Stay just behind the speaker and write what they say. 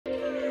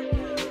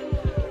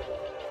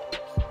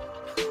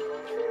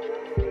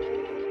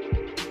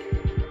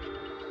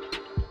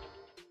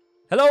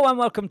Hello and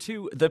welcome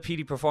to the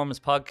Petey Performance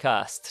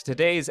Podcast.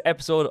 Today's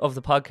episode of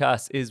the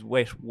podcast is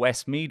with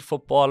Westmeath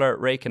footballer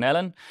Ray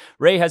Connellan.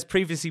 Ray has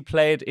previously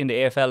played in the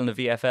AFL and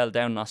the VFL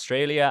down in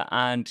Australia,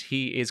 and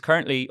he is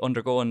currently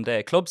undergoing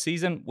the club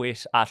season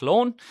with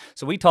Athlone.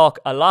 So we talk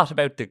a lot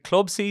about the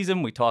club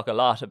season, we talk a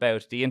lot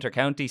about the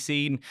inter-county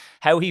scene,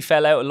 how he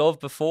fell out of love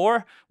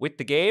before with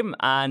the game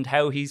and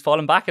how he's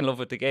fallen back in love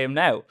with the game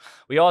now.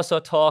 We also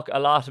talk a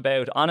lot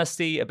about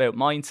honesty, about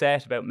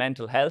mindset, about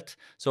mental health.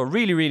 So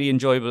really, really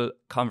enjoyable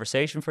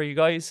conversation for you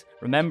guys.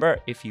 Remember,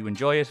 if you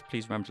enjoy it,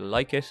 please remember to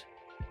like it,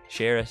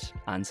 share it,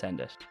 and send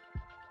it.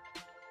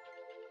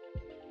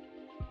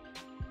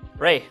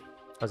 Ray,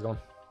 how's it going?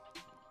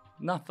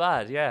 Not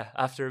bad, yeah.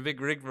 After a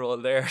big rigmarole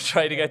there,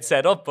 trying to get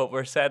set up, but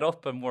we're set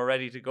up and we're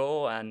ready to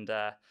go. And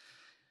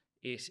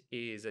it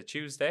is a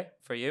Tuesday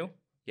for you.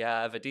 Yeah,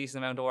 I have a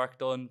decent amount of work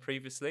done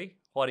previously.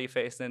 What are you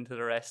facing into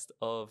the rest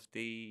of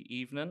the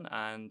evening,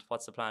 and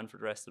what's the plan for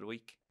the rest of the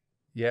week?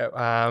 Yeah,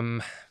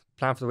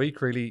 plan for the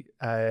week, really.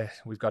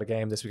 We've got a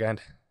game this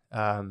weekend.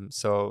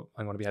 So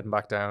I'm going to be heading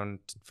back down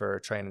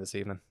for training this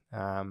evening,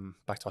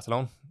 back to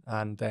Athlone.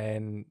 And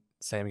then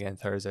same again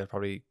Thursday. I'll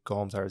probably go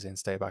home Thursday and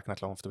stay back in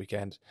Athlone for the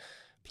weekend.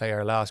 Play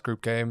our last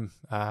group game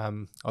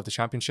of the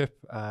championship.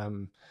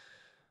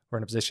 We're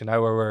in a position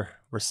now where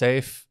we're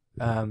safe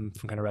from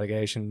kind of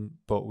relegation,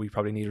 but we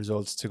probably need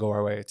results to go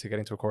our way to get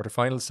into a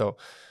quarter-final. So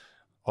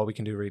all we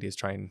can do really is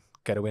try and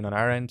get a win on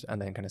our end, and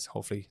then kind of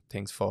hopefully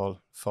things fall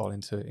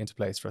into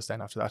place for us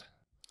then after that.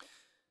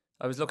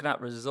 I was looking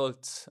at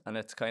results, and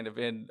it's kind of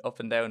been up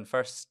and down.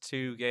 First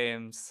two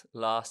games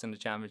lost in the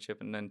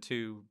championship, and then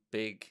two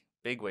big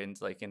wins,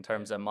 like in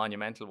terms of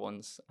monumental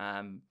ones.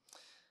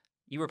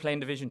 You were playing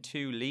Division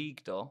 2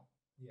 league though,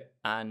 yeah,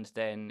 and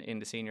then in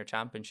the senior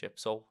championship.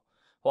 So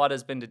what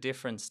has been the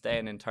difference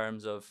then in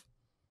terms of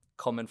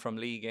coming from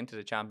league into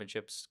the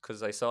championships?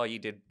 Because I saw you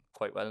did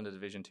quite well in the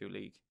Division 2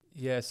 league.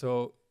 Yeah,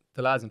 so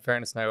the lads, in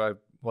fairness now, I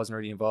wasn't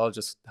really involved,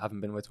 just haven't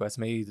been with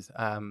Westmeath.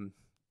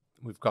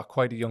 We've got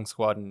quite a young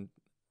squad, and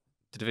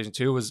the Division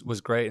 2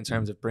 was great in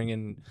terms of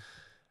bringing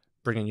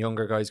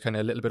younger guys kind of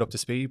a little bit up to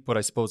speed, but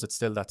I suppose it's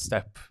still that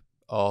step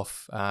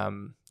off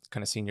kind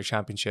of senior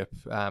championship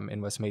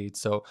in Westmeath.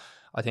 So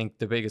I think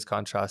the biggest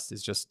contrast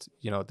is just,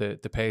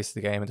 the pace of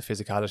the game and the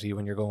physicality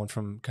when you're going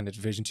from kind of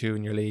Division 2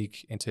 in your league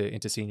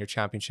into senior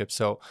championship.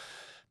 So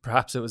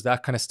perhaps it was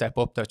that kind of step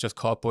up that just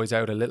caught boys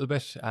out a little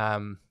bit.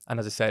 And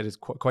as I said, it's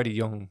quite a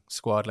young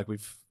squad. Like,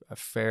 we've a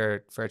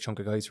fair chunk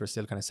of guys who are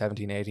still kind of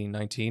 17, 18,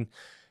 19.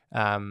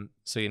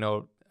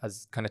 So,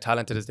 as kind of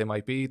talented as they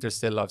might be, there's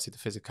still obviously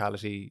the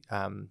physicality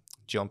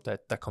jump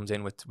that comes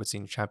in with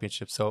senior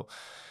championship. So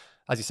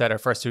as you said, our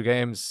first two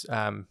games,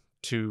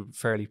 two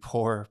fairly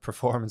poor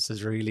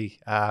performances really.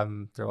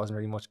 There wasn't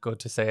really much good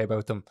to say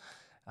about them.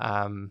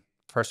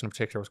 First one in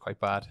particular was quite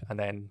bad. And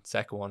then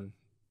second one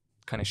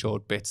kind of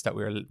showed bits that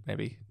we were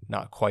maybe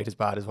not quite as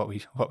bad as what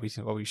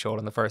we showed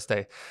on the first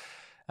day.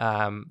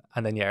 And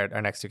then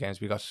our next two games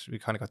we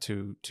kind of got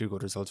two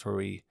good results where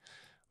we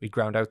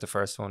ground out the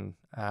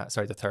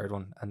third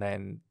one, and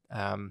then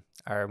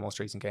our most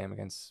recent game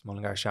against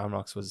Mullingar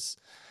Shamrocks was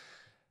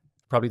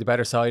probably the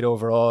better side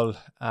overall.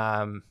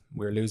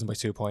 We were losing by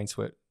 2 points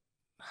with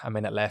a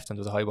minute left, and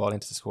there was a high ball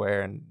into the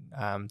square, and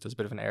there was a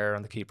bit of an error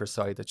on the keeper's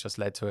side that just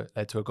led to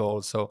a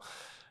goal. So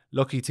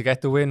lucky to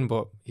get the win,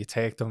 but you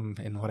take them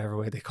in whatever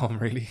way they come,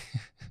 really.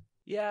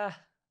 Yeah,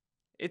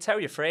 it's how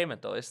you frame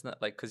it though, isn't it?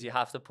 Like, because you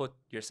have to put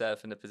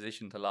yourself in a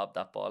position to lob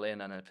that ball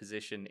in, and a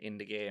position in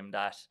the game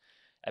that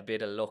a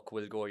bit of luck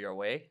will go your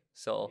way.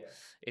 So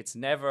It's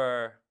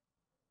never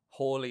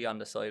wholly on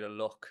the side of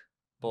luck.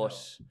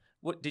 But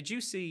what did you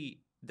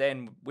see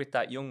then with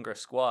that younger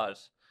squad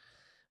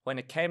when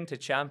it came to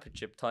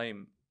championship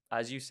time?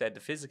 As you said, the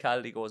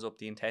physicality goes up,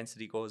 the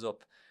intensity goes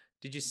up.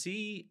 Did you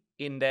see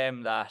in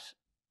them that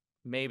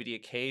maybe the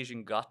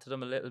occasion got to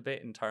them a little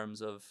bit in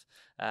terms of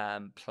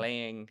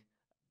playing,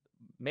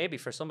 maybe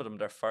for some of them,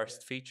 their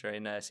first feature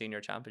in a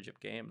senior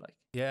championship game? Like,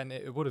 yeah, and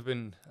it would have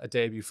been a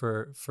debut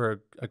for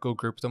a good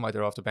group of them,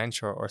 either off the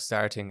bench or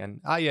starting. And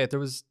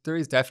there is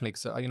definitely,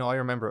 because I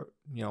remember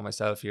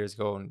myself years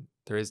ago, and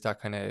there is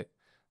that kind of,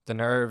 the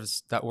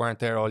nerves that weren't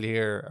there all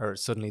year are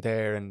suddenly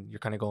there, and you're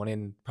kind of going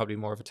in probably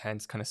more of a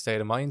tense kind of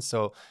state of mind.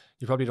 So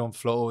you probably don't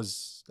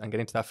get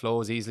into that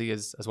flow as easily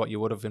as what you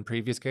would have in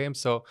previous games.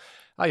 So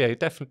you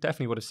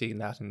definitely would have seen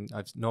that. And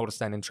I've noticed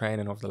then in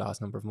training over the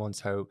last number of months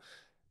how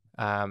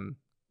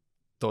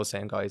those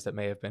same guys that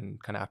may have been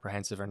kind of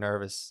apprehensive or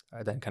nervous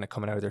are then kind of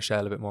coming out of their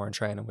shell a bit more in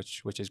training,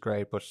 which is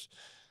great. But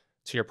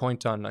to your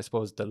point on, I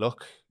suppose, the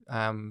luck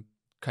kind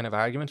of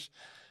argument,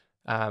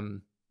 I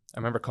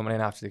remember coming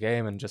in after the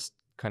game and just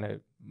kind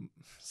of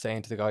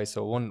saying to the guys,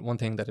 so one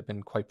thing that had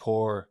been quite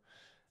poor,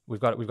 we've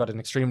got an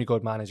extremely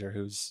good manager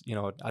who's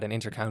at an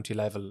inter-county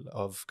level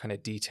of kind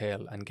of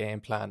detail and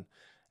game plan,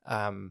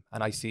 and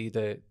I see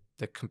the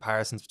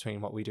comparisons between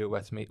what we do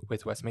with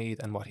Westmeath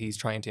and what he's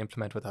trying to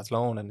implement with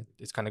Athlone, and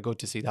it's kind of good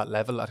to see that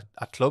level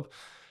at club.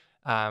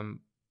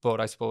 But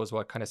I suppose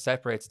what kind of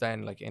separates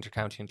then like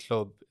inter-county and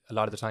club a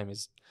lot of the time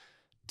is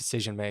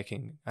decision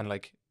making, and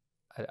like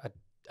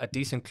a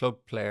decent club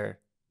player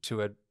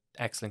to an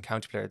excellent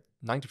county player,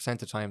 90% of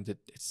the time, that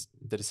it's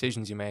the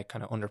decisions you make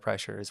kind of under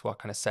pressure is what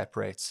kind of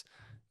separates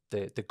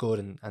the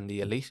good and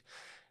the elite.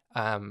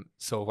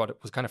 So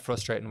what was kind of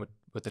frustrating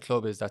with the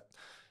club is that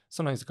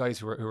sometimes the guys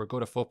who are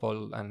good at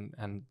football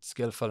and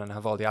skillful and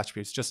have all the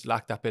attributes just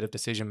lack that bit of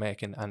decision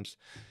making. And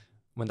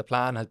when the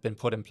plan had been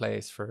put in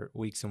place for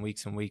weeks and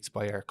weeks and weeks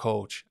by our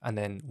coach, and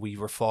then we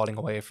were falling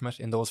away from it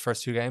in those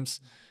first 2 games,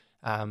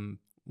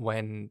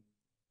 when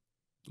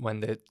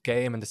the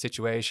game and the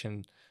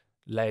situation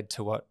led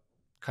to what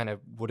kind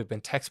of would have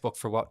been textbook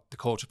for what the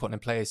coach had put in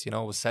place,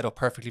 was set up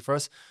perfectly for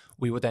us,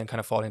 we would then kind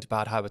of fall into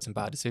bad habits and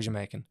bad decision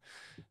making.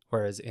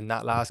 Whereas in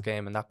that last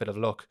game and that bit of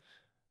luck,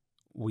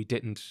 we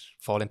didn't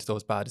fall into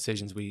those bad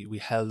decisions. We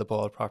held the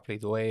ball properly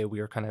the way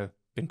we were kind of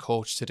been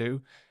coached to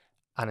do.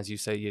 And as you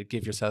say, you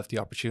give yourself the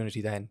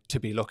opportunity then to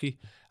be lucky.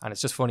 And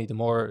it's just funny, the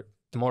more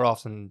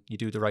often you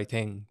do the right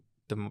thing,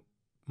 the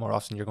more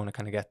often you're going to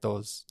kind of get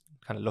those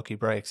kind of lucky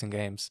breaks in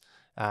games.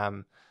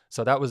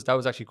 So that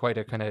was actually quite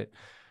a kind of,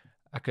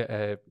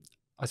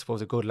 I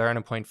suppose, a good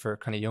learning point for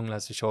kind of young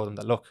lads to show them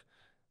that, look,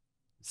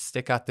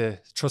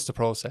 trust the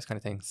process kind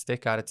of thing.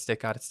 Stick at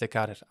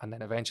it. And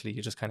then eventually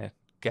you just kind of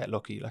get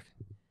lucky. Like,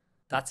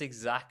 that's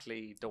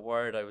exactly the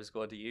word I was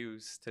going to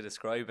use to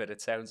describe it.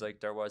 It sounds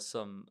like there was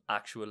some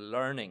actual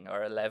learning,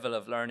 or a level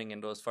of learning, in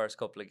those first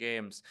couple of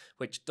games,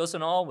 which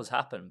doesn't always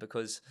happen,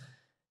 because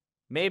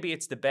maybe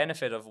it's the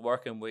benefit of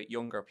working with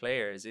younger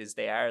players is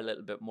they are a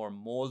little bit more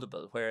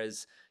moldable.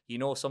 Whereas,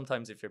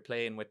 sometimes if you're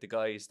playing with the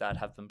guys that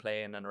have been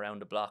playing and around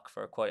the block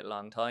for quite a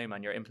long time,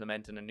 and you're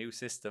implementing a new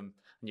system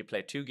and you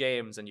play 2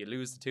 games and you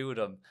lose the 2 of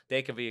them,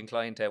 they can be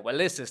inclined to, well,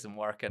 this isn't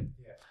working.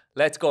 Yeah.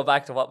 Let's go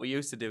back to what we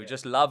used to do. Yeah.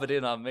 Just lob it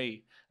in on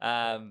me.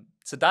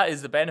 So that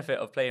is the benefit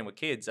of playing with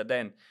kids. And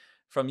then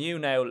from you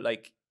now,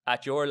 like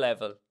at your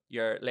level,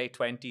 your late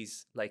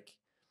 20s, like,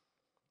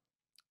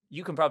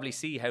 you can probably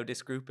see how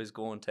this group is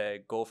going to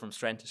go from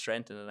strength to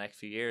strength in the next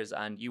few years,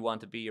 and you want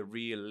to be a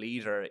real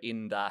leader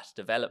in that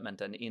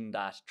development and in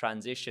that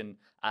transition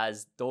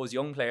as those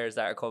young players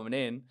that are coming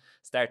in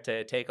start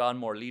to take on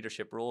more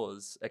leadership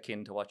roles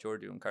akin to what you're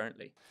doing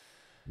currently.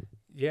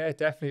 Yeah,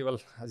 definitely. Well,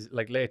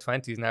 like late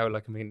 20s now,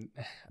 like, I mean,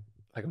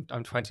 like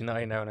I'm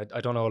 29 now, and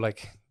I don't know,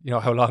 like,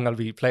 how long I'll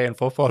be playing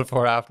football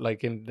for after,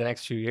 like, in the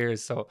next few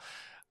years. So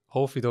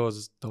hopefully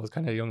those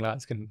kind of young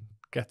lads can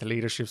get the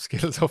leadership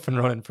skills up and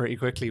running pretty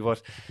quickly.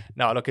 But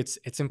no, look,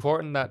 it's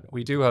important that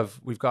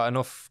we've got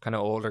enough kind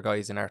of older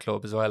guys in our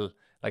club as well.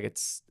 Like,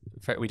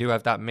 we do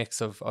have that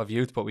mix of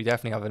youth, but we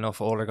definitely have enough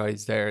older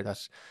guys there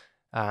that,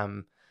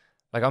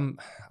 like, I'm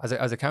as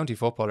a county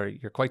footballer,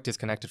 you're quite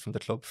disconnected from the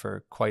club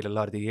for quite a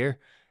lot of the year.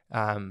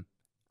 And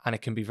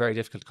it can be very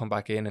difficult to come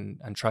back in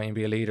and try and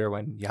be a leader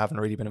when you haven't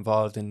really been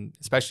involved in,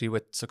 especially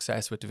with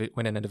success with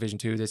winning a Division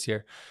 2 this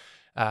year.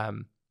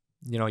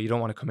 You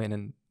don't want to come in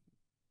and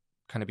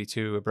kind of be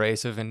too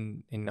abrasive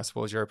in I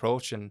suppose your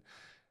approach, and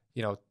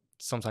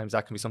sometimes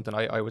that can be something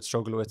I would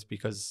struggle with,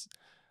 because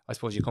I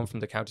suppose you come from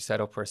the county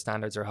setup where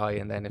standards are high,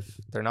 and then if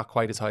they're not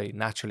quite as high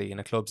naturally in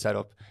a club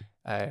setup,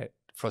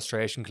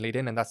 frustration can lead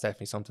in, and that's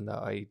definitely something that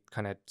I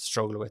kind of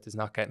struggle with, is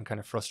not getting kind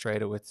of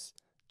frustrated with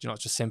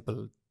just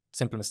simple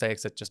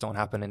mistakes that just don't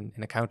happen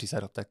in a county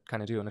setup that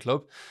kind of do in a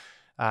club.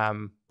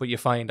 But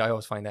I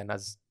always find then,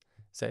 as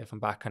say, if I'm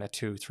back kind of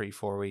 2, 3,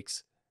 4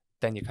 weeks,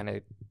 then you kind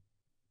of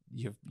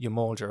you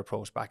mold your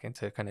approach back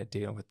into kind of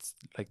dealing with,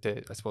 like,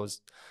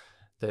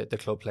 the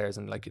club players,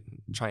 and like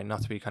trying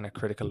not to be kind of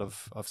critical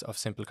of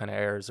simple kind of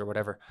errors or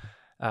whatever.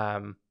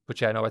 But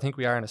yeah, no, I think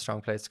we are in a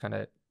strong place to kind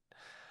of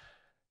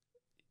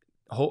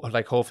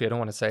hopefully, I don't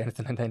want to say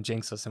anything and then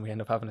jinx us and we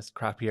end up having a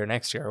crap year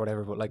next year or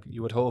whatever, but like,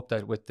 you would hope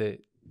that with the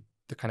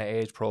kind of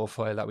age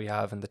profile that we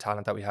have and the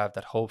talent that we have,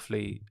 that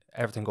hopefully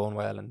everything going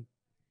well, and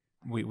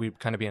we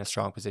kind of be in a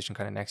strong position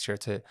kind of next year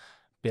to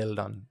build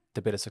on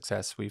the bit of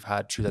success we've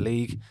had through the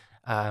league.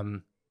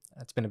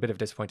 It's been a bit of a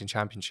disappointing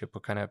championship,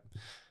 but kind of,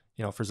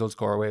 if results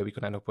go our way, we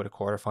could end up with a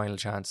quarter-final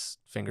chance,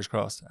 fingers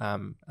crossed.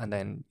 And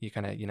then you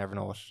never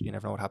know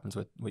what happens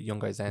with young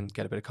guys then,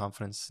 get a bit of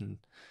confidence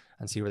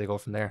and see where they go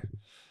from there.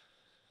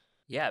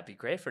 Yeah, it'd be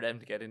great for them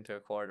to get into a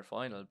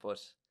quarter-final, but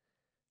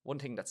one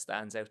thing that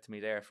stands out to me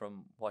there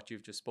from what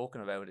you've just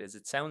spoken about is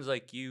it sounds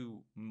like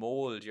you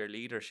mold your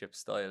leadership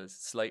styles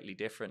slightly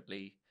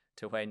differently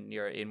to when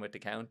you're in with the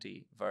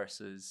county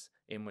versus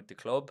in with the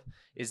club.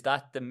 Is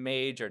that the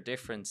major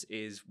difference,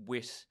 is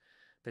with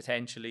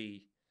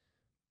potentially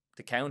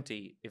the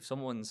county, if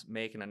someone's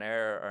making an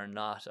error or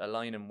not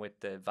aligning with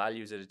the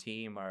values of the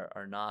team,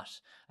 or not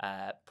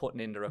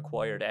putting in the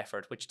required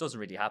effort, which doesn't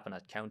really happen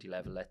at county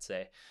level, let's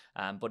say,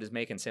 but is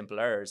making simple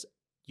errors,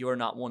 you're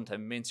not one to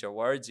mince your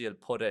words, you'll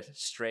put it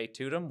straight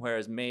to them,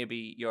 whereas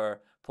maybe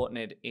you're putting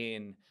it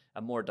in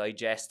a more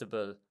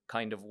digestible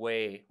kind of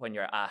way when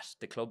you're at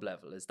the club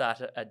level. Is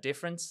that a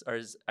difference, or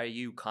are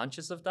you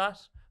conscious of that,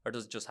 or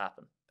does it just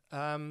happen?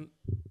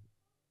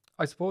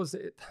 I suppose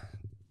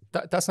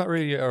that's not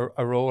really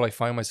a role I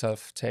find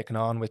myself taking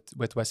on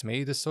with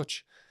Westmeath as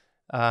such.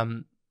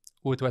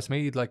 With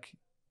Westmeath, like,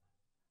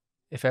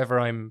 if ever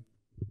I'm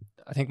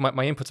I think my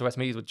inputs to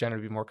Westmeath would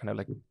generally be more kind of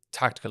like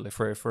tactical. If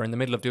we're in the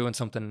middle of doing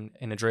something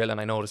in a drill and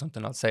I notice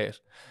something, I'll say it.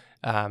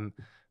 And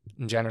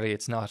generally,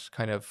 it's not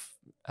kind of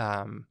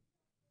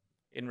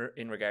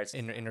in regards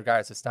in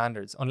regards to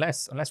standards,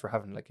 unless we're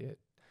having like a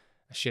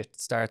shit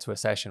start to a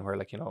session where,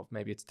 like, you know,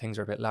 maybe things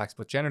are a bit lax.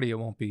 But generally, it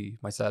won't be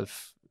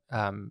myself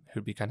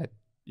who'd be kind of,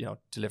 you know,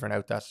 delivering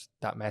out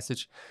that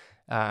message.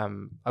 I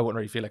wouldn't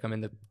really feel like I'm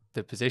in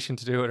the position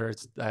to do it, or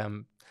it's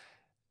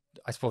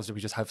I suppose that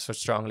we just have such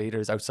strong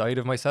leaders outside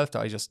of myself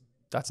that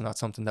that's not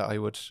something that I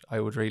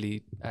would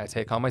really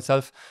take on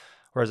myself.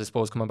 Whereas I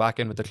suppose coming back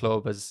in with the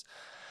club as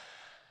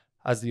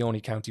the only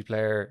county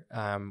player,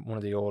 one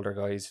of the older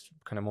guys,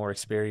 kind of more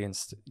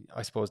experienced,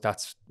 I suppose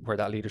that's where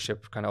that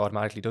leadership kind of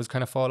automatically does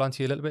kind of fall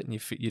onto you a little bit, and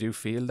you do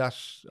feel that,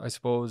 I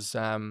suppose.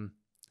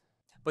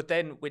 But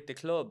then with the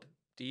club,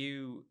 do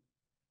you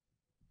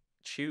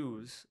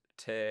choose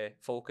to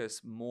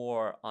focus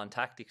more on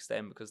tactics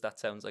then, because that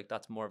sounds like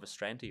that's more of a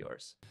strength of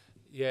yours?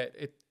 Yeah,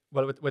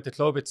 with the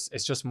club, it's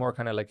just more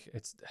kind of like,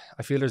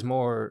 I feel there's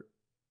more,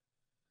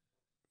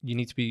 you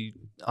need to be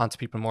onto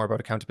people more about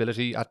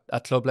accountability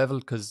at club level,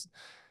 because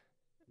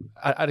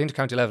at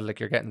inter-county level, like,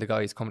 you're getting the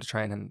guys come to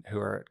training who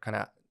are kind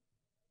of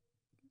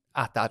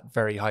at that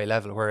very high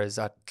level, whereas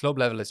at club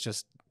level it's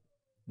just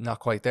not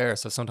quite there.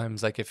 So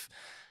sometimes, like, if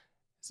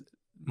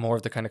more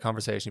of the kind of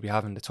conversation you'd be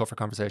having, the tougher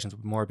conversations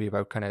would more be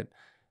about kind of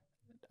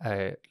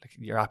like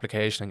your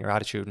application and your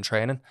attitude and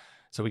training.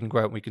 So we can go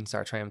out and we can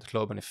start training with the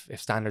club, and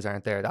if standards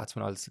aren't there, that's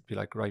when I'll be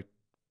like, right,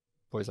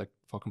 boys, like,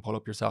 fucking pull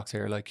up your socks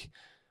here. Like,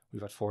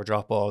 we've had 4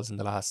 drop balls in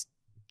the last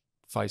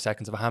 5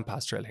 seconds of a hand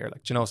pass drill here.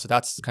 Like, you know, so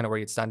that's kind of where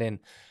you'd stand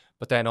in.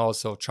 But then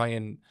also try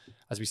and,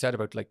 as we said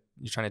about, like,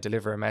 you're trying to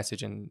deliver a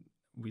message, and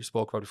we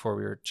spoke about before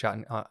we were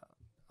chatting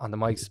on the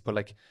mics, but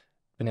like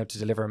being able to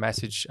deliver a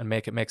message and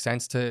make it make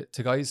sense to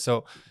guys.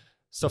 So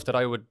stuff that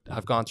I would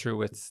have gone through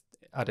with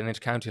at an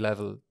inter-county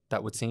level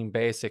that would seem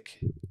basic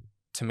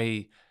to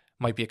me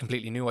might be a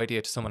completely new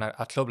idea to someone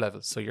at club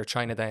level. So you're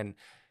trying to then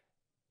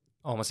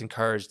almost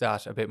encourage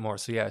that a bit more.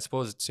 So yeah, I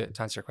suppose to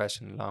answer your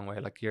question in a long way,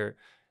 like, your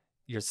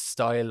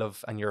style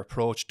of and your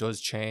approach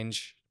does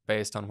change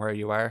based on where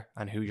you are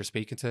and who you're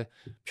speaking to,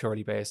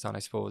 purely based on, I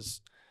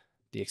suppose,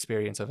 the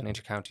experience of an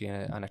inter-county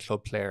and a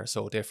club player are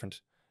so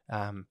different,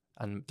 and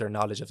their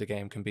knowledge of the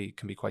game can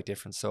be quite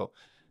different. So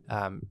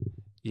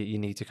you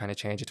need to kind of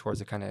change it towards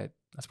the kind of,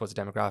 I suppose,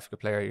 the demographic of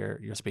player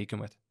you're speaking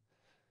with.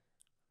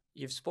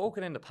 You've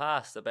spoken in the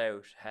past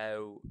about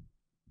how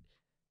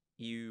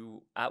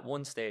you at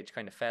one stage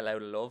kind of fell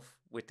out of love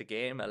with the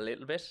game a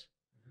little bit.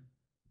 Mm-hmm.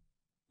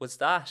 Was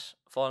that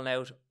falling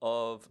out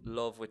of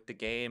love with the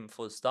game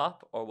full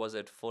stop, or was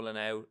it falling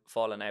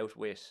out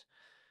with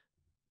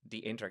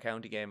the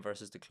inter-county game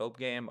versus the club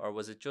game, or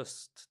was it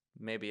just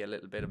maybe a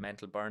little bit of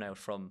mental burnout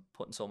from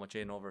putting so much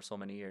in over so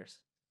many years?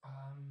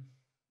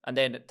 And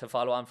then to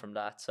follow on from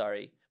that,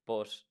 sorry,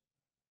 but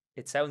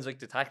it sounds like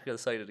the tactical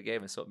side of the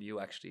game is something you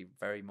actually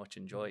very much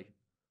enjoy.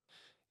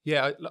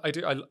 Yeah, I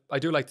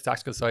do like the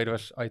tactical side of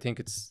it. I think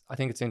it's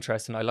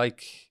interesting. I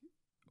like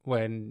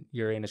when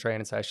you're in a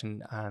training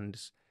session and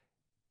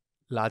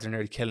lads are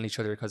nearly killing each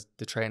other because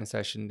the training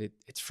session,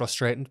 it's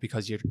frustrating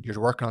because you're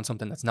working on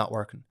something that's not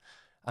working.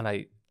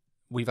 And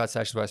we've had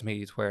sessions with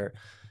Westmeath where,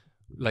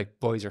 like,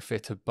 boys are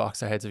fit to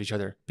box the heads of each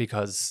other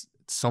because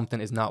something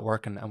is not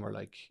working, and we're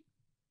like,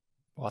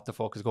 what the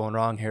fuck is going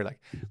wrong here? Like,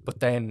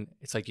 but then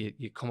it's like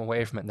you come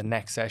away from it in the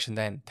next session,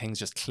 then things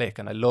just click.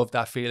 And I love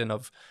that feeling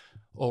of,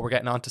 oh, we're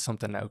getting onto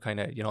something now, kind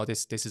of, you know,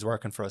 this is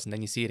working for us. And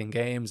then you see it in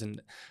games,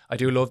 and I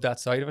do love that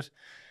side of it.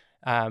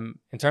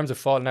 In terms of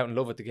falling out in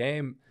love with the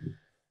game,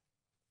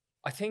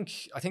 I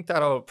think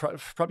that'll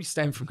probably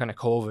stem from kind of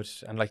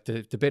COVID and, like,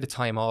 the bit of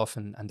time off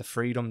and the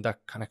freedom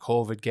that kind of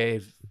COVID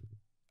gave.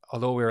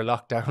 Although we were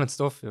locked down and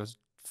stuff, it was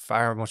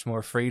far much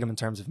more freedom in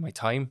terms of my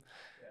time,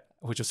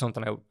 which was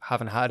something I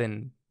haven't had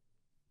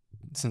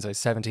since I was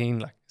 17.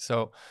 Like,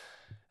 so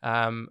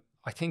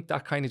I think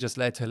that kind of just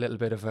led to a little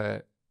bit of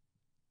a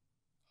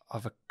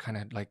kind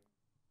of like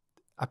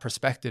a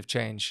perspective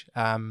change.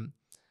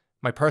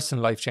 My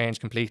personal life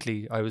changed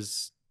completely.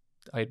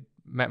 I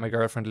met my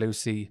girlfriend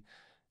Lucy,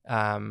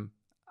 and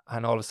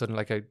all of a sudden,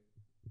 like, I,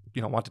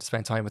 you know, wanted to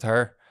spend time with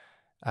her,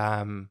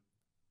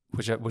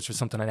 which was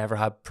something I never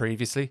had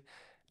previously.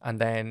 And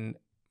then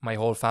my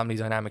whole family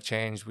dynamic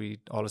changed.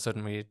 All of a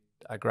sudden we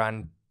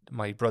had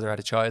my brother had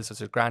a child, so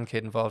there's a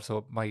grandkid involved,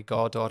 so my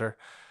goddaughter.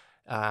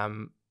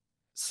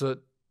 So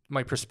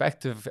my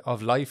perspective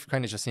of life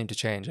kind of just seemed to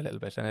change a little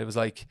bit, and it was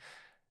like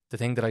the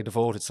thing that I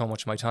devoted so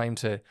much of my time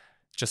to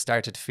just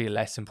started to feel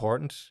less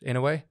important in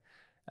a way.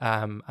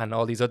 And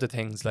all these other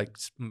things, like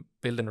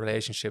building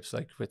relationships,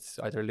 like with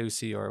either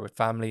Lucy or with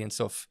family and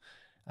stuff,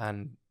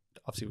 and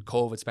obviously with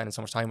COVID, spending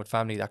so much time with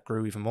family, that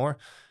grew even more.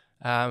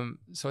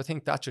 So I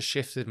think that just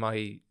shifted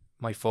my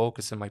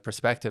focus and my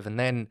perspective. And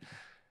then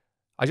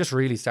I just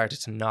really started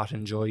to not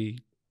enjoy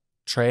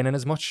training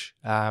as much.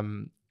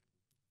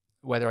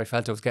 Whether I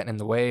felt it was getting in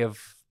the way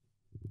of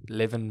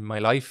living my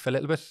life a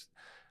little bit,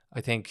 I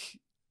think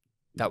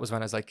that was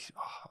when I was like,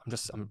 oh,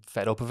 I'm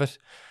fed up of it.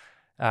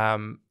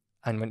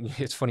 And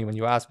it's funny when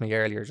you asked me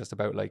earlier just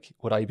about like,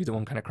 would I be the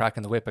one kind of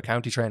cracking the whip at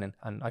county training,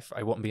 and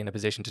I wouldn't be in a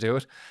position to do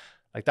it.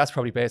 Like that's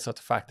probably based on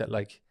the fact that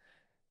like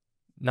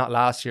not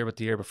last year but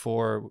the year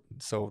before.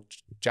 So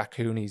Jack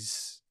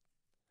Cooney's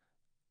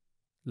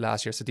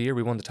last year, so the year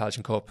we won the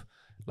Tailteann Cup,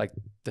 like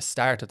the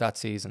start of that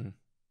season,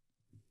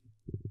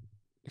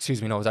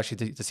 excuse me, no, it was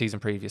actually the season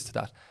previous to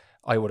that.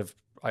 I would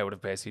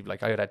have basically,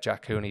 like, I had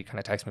Jack Cooney kind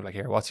of text me like,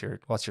 here, what's your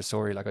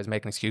story? Like I was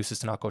making excuses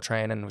to not go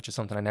training, which is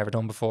something I'd never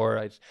done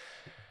before.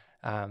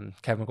 Kevin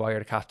Maguire,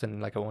 the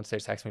captain, like at one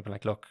stage texted me, but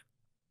like, look,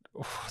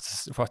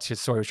 what's your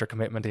story with your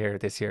commitment here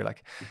this year?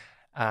 Like,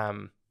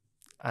 and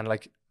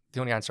like the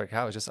only answer I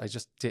had was I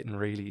just didn't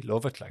really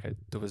love it. Like I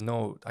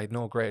had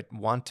no great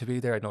want to be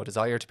there. I had no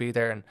desire to be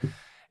there. And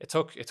it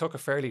took a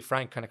fairly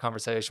frank kind of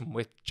conversation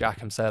with Jack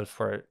himself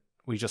where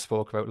we just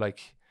spoke about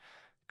like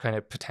kind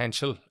of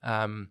potential,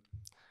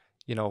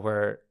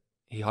 where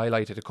he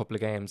highlighted a couple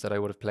of games that I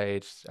would have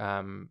played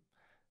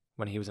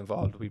when he was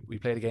involved. We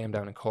played a game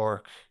down in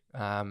Cork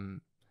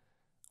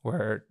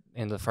where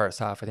in the first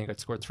half, I think I'd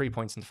scored 3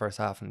 points in the first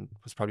half and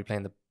was probably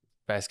playing the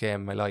best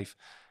game of my life.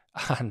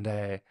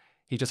 And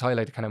he just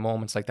highlighted kind of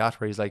moments like that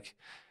where he's like,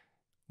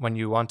 when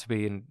you want to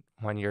be and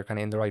when you're kind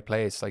of in the right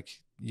place,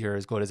 like you're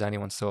as good as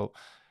anyone. So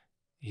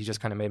he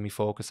just kind of made me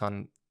focus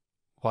on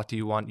what do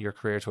you want your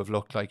career to have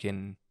looked like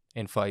in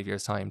 5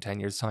 years time, 10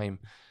 years time.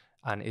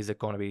 And is it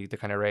going to be the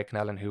kind of Ray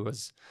Connellan who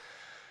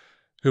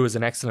was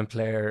an excellent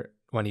player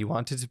when he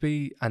wanted to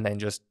be and then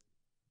just,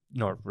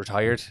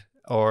 retired?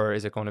 Or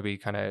is it going to be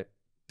kind of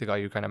the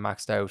guy who kind of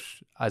maxed out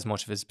as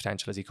much of his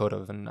potential as he could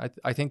have? And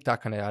I think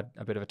that kind of had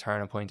a bit of a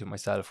turning point in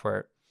myself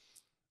where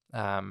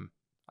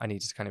I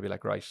needed to kind of be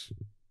like, right,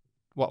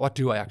 what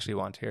do I actually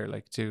want here?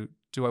 Like, do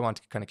I want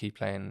to kind of keep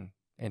playing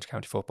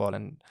inter-county football?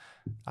 And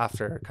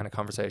after kind of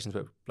conversations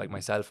with like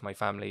myself and my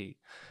family,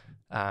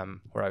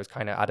 where I was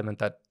kind of adamant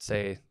that,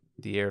 say,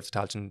 the year of the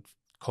Tailteann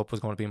Cup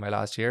was going to be my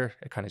last year,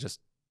 it kind of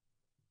just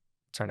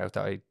turned out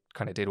that I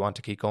kind of did want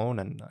to keep going,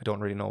 and I don't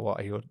really know what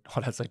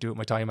else I do with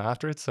my time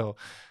after it. So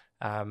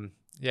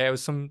it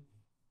was some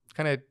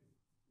kind of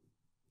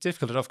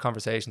difficult enough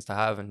conversations to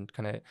have, and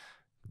kind of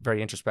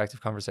very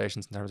introspective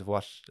conversations in terms of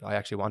what I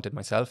actually wanted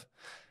myself.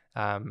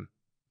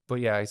 But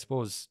yeah, I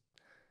suppose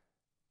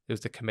it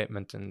was the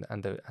commitment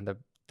and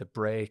the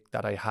break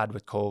that I had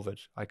with COVID.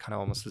 I kind of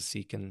almost was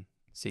seeking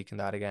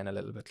that again a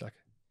little bit. Like,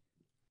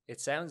 it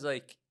sounds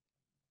like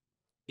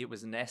it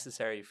was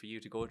necessary for you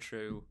to go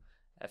through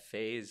a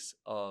phase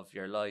of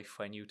your life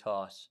when you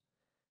thought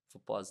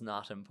football is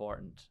not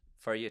important,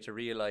 for you to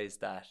realize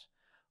that,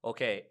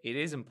 okay, it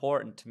is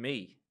important to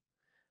me,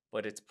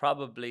 but it's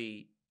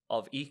probably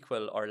of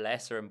equal or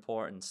lesser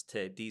importance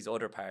to these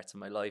other parts of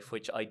my life,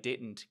 which I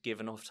didn't give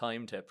enough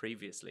time to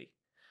previously.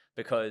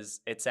 Because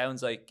it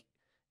sounds like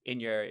in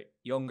your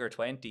younger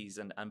 20s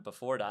and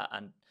before that,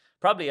 and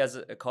probably as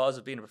a cause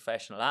of being a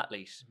professional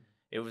athlete,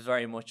 it was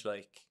very much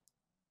like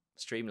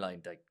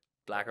streamlined, like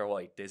black or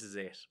white. This is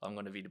it. I'm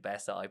going to be the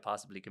best that I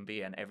possibly can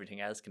be, and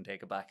everything else can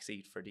take a back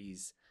seat for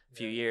these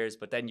few years.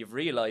 But then you've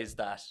realized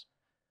that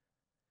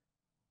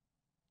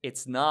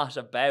it's not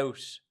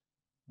about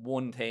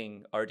one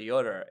thing or the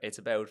other. It's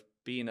about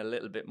being a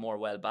little bit more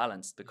well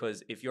balanced,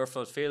 because if you're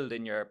fulfilled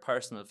in your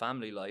personal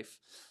family life,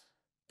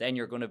 then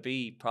you're going to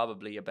be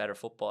probably a better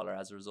footballer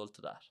as a result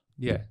of that.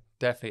 Yeah,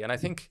 definitely. And I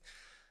think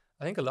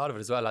a lot of it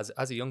as well, as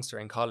a youngster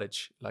in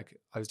college, like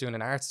I was doing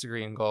an arts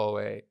degree in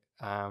Galway,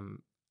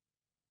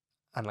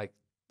 and like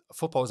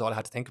football was all I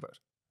had to think about.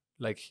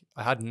 Like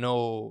I had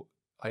no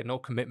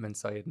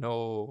commitments, I had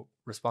no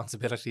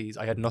responsibilities,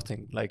 I had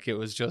nothing. Like it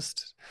was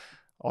just,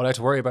 all I had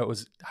to worry about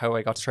was how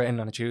I got to train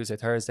on a Tuesday,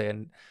 Thursday,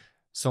 and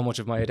so much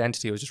of my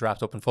identity was just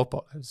wrapped up in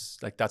football. It was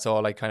like, that's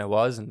all I kind of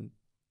was, and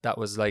that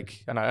was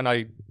like, and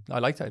I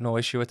liked it, no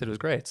issue with it. It was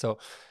great. So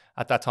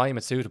at that time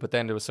it suited, but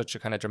then there was such a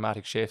kind of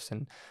dramatic shift,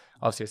 and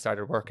obviously I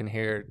started working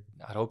here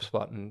at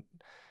HubSpot, and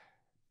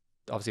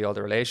obviously all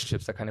the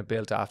relationships that kind of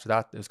built after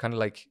that, it was kind of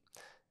like,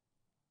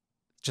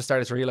 just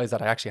started to realize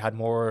that I actually had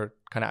more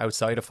kind of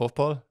outside of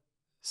football.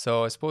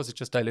 So I suppose it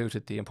just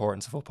diluted the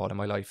importance of football in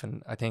my life.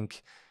 And I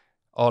think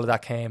all of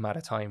that came at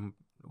a time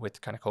with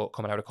kind of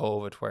coming out of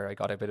COVID, where I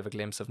got a bit of a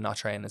glimpse of not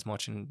training as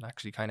much and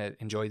actually kind of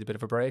enjoyed a bit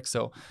of a break.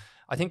 So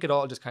I think it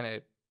all just kind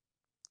of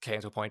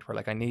came to a point where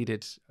like I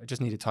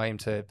just needed time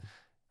to,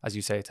 as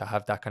you say, to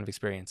have that kind of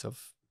experience of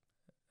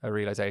a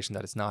realization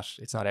that it's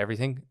not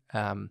everything.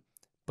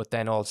 But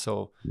then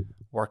also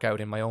work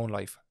out in my own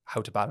life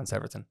how to balance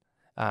everything.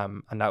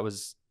 And that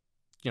was,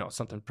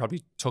 something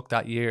probably took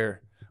that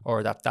year,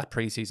 or that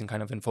pre-season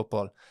kind of in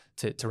football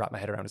to wrap my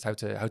head around, is how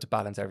to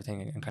balance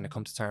everything and kind of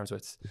come to terms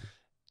with,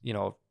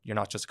 you're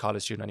not just a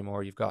college student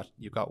anymore. You've got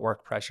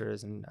work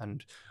pressures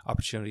and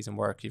opportunities in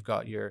work. You've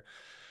got your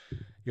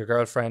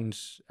girlfriend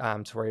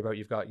to worry about.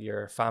 You've got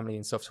your family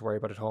and stuff to worry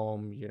about at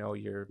home.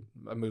 You're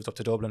moved up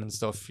to Dublin and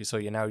stuff. So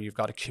now you've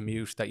got a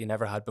commute that you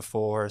never had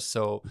before.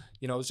 So,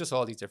 it's just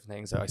all these different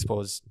things that I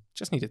suppose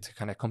just needed to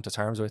kind of come to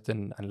terms with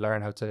and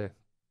learn how to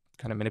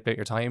kind of manipulate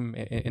your time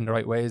in the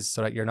right ways,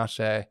 so that you're not,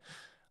 I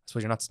so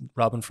you're not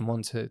robbing from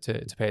one to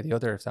pay the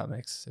other, if that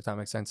makes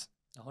sense.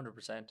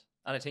 100%. And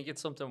I think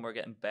it's something we're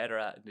getting better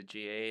at in the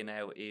GA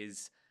now,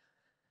 is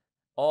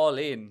all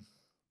in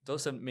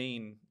doesn't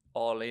mean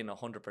all in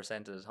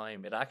 100% of the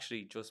time. It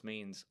actually just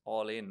means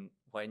all in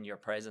when you're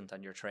present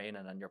and you're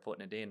training and you're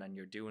putting it in and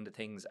you're doing the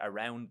things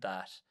around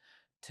that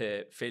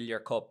to fill your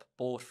cup,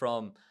 both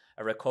from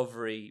a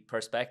recovery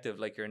perspective,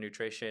 like your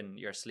nutrition,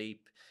 your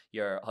sleep,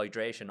 your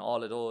hydration,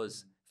 all of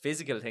those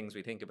physical things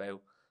we think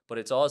about. But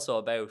it's also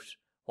about,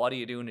 what are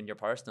you doing in your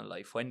personal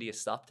life? When do you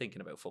stop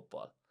thinking about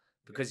football?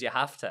 Because you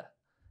have to.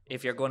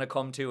 If you're going to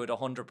come to it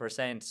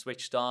 100%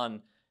 switched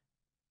on,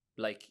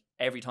 like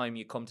every time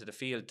you come to the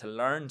field to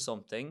learn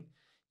something,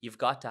 you've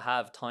got to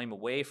have time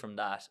away from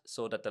that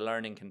so that the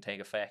learning can take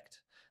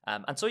effect.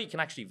 And so you can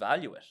actually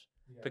value it.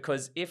 Yeah.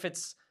 Because if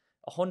it's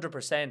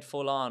 100%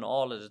 full on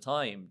all of the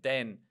time,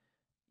 then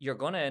you're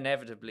going to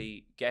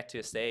inevitably get to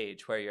a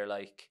stage where you're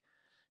like,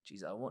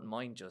 geez, I wouldn't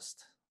mind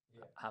just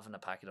having a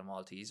packet of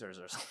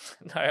Maltesers or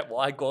something.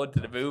 Why go to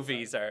the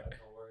movies or...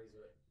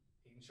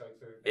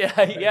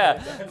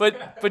 Yeah.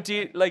 But do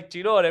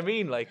you know what I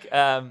mean? Like,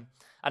 and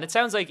it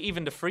sounds like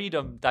even the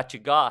freedom that you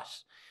got,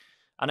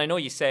 and I know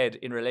you said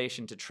in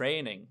relation to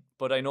training,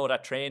 but I know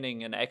that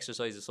training and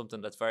exercise is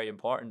something that's very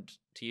important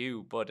to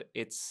you, but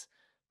it's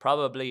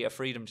probably a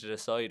freedom to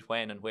decide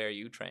when and where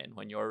you train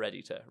when you're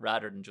ready to,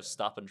 rather than just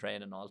stopping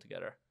training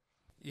altogether.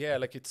 Yeah,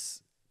 like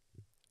it's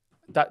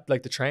that,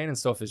 like the training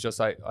stuff is just,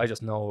 I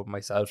just know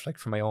myself, like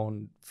for my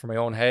own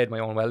head, my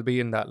own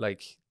well-being, that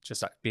like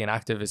just being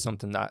active is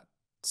something that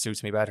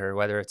suits me better,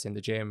 whether it's in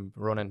the gym,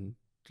 running,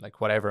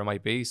 like whatever it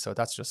might be. So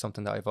that's just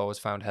something that I've always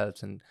found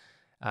helped. And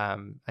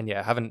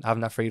yeah, having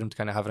that freedom to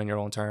kind of have it on your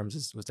own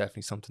terms was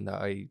definitely something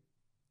that I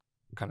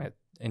kind of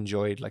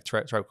enjoyed, like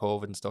throughout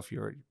COVID and stuff.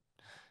 You were,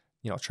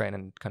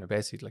 training kind of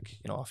basically like,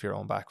 off your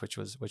own back, which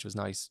was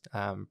nice.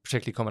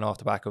 Particularly coming off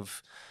the back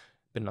of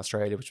being in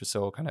Australia, which was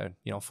so kind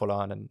of, full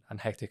on and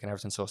hectic and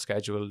everything so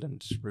scheduled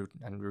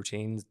and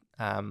routines.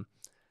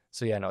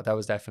 So yeah, no, that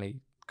was definitely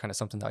kind of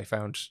something that I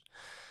found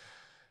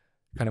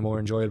kind of more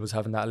enjoyable, was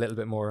having that a little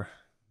bit more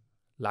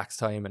lax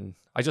time. And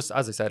I just,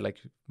 as I said, like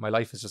my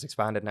life has just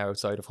expanded now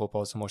outside of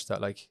football so much that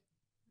like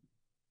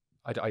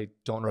I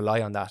don't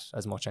rely on that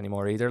as much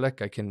anymore either.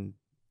 Like I can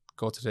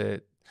go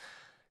to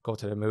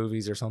the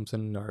movies or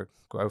something, or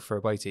go out for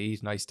a bite to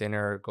eat, nice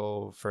dinner, or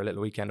go for a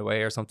little weekend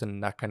away or something,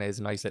 and that kind of is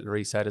a nice little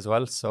reset as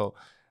well. So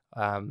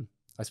I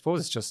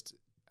suppose it's just,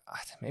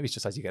 maybe it's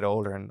just as you get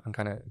older and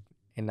kind of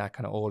in that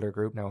kind of older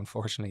group now,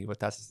 unfortunately, but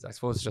that's, I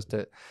suppose it's just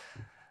the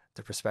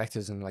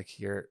perspectives and like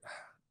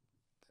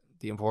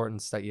the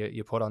importance that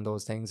you put on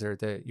those things, or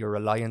your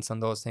reliance on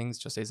those things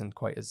just isn't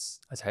quite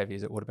as heavy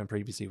as it would have been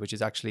previously, which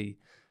is actually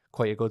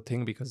quite a good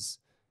thing, because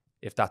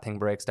if that thing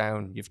breaks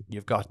down,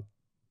 you've got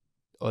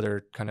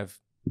other kind of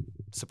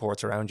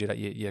supports around you that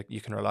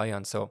you can rely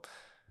on. So,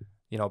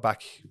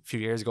 back a few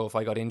years ago, if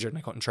I got injured and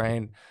I couldn't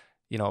train,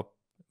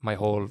 my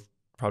whole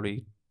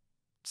probably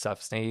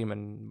self-esteem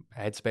and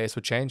headspace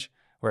would change.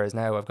 Whereas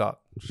now I've got,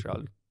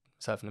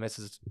 myself and the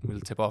missus, we'll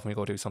tip off and we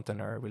go do something,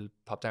 or we'll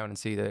pop down and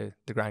see the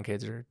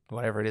grandkids or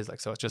whatever it is. Like,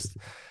 so it's just,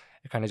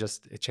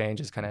 it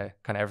changes kind of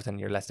everything.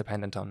 You're less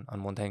dependent on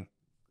one thing.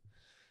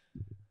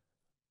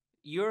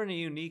 You're in a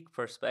unique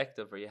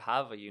perspective, or you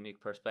have a unique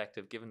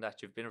perspective, given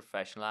that you've been a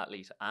professional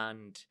athlete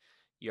and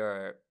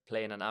you're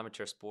playing an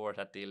amateur sport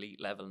at the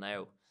elite level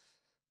now.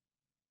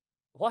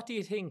 What do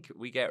you think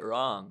we get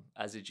wrong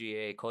as a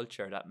GA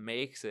culture that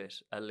makes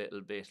it a little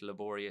bit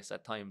laborious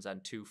at times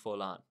and too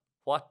full on?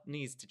 What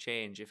needs to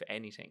change, if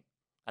anything?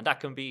 And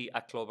that can be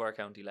at club or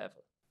county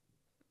level.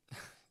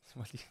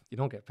 Well, you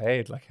don't get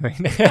paid. Like,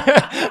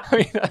 I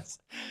mean,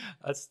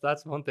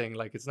 that's one thing.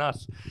 Like, it's not,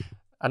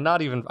 and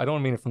not even, I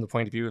don't mean it from the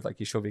point of view of like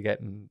you should be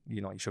getting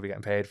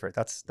paid for it.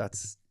 That's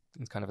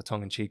it's kind of a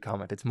tongue-in-cheek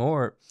comment. It's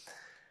more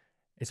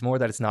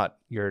that it's not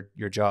your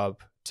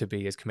job to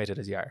be as committed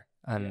as you are.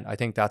 And I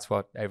think that's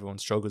what everyone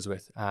struggles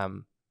with.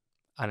 And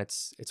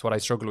it's what I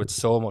struggled with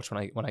so much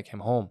when I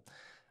came home.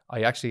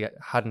 I actually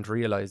hadn't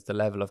realized the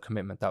level of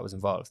commitment that was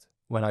involved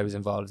when I was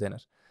involved in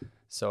it.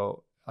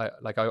 So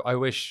I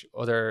wish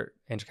other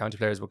inter-county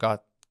players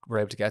were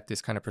able to get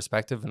this kind of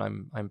perspective, and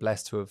I'm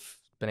blessed to have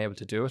been able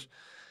to do it.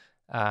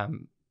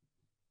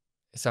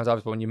 It sounds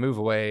obvious, but when you move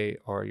away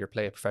or you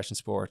play a professional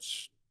sport,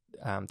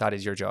 that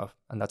is your job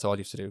and that's all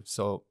you have to do.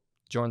 So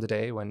during the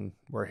day when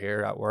we're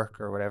here at work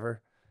or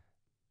whatever,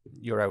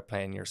 you're out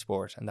playing your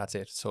sport and that's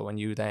it. So when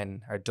you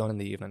then are done in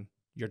the evening,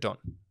 you're done.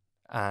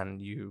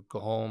 And you go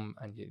home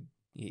and you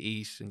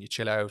eat and you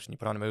chill out and you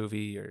put on a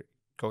movie or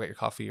go get your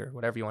coffee or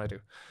whatever you want to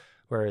do.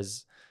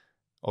 Whereas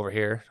over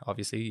here,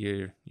 obviously,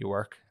 you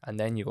work and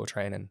then you go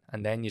training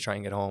and then you try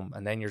and get home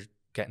and then you're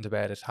getting to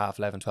bed at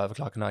 11:30, 12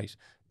 o'clock at night.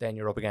 Then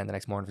you're up again the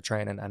next morning for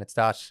training, and it's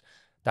that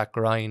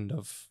grind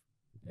of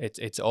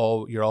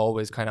you're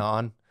always kind of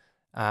on.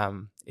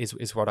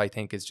 Is what I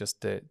think is just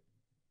the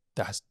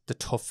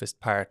toughest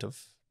part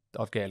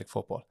of Gaelic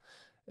football.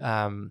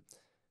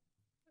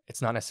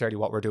 It's not necessarily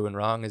what we're doing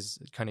wrong, is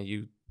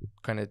you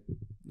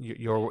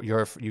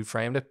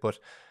framed it, but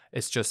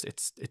it's just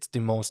it's the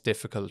most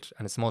difficult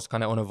and it's the most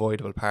kind of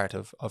unavoidable part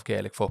of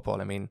Gaelic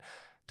football. I mean,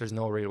 there's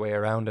no real way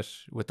around it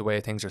with the way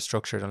things are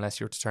structured, unless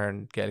you're to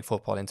turn Gaelic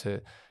football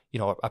into, you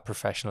know, a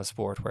professional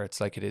sport where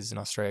it's like it is in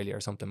Australia or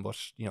something. But,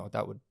 you know,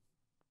 that would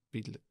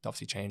be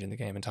obviously changing the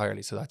game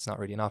entirely, so that's not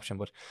really an option.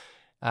 But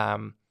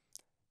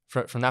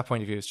from that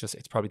point of view,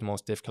 it's probably the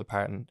most difficult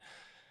part. And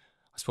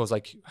I suppose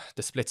like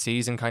the split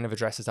season kind of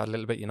addresses that a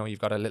little bit. You know, you've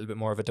got a little bit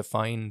more of a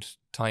defined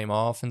time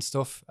off and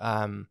stuff.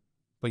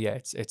 But yeah,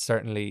 it's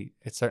certainly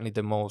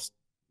the most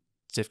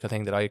difficult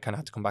thing that I kind of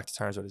had to come back to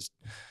terms with is,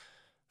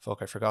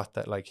 fuck, I forgot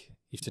that like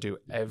you have to do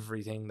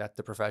everything that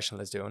the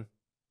professional is doing,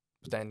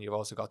 but then you've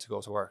also got to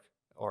go to work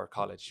or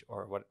college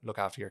or look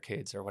after your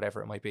kids or whatever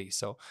it might be.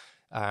 So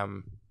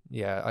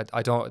yeah,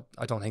 I don't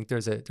think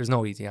there's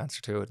no easy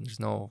answer to it, and there's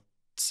no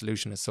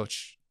solution as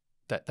such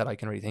that I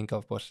can really think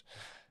of. But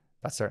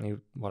that's certainly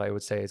what I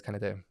would say is kind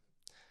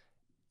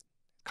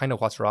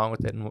of what's wrong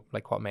with it, and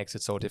like what makes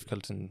it so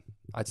difficult. And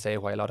I'd say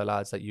why a lot of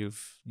lads that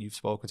you've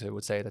spoken to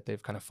would say that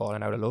they've kind of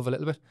fallen out of love a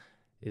little bit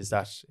is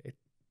that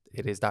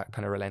it is that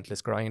kind of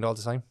relentless grind all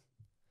the time.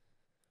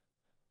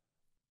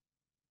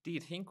 Do you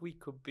think we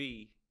could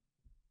be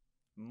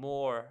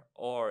more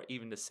or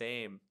even the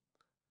same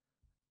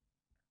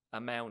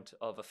amount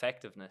of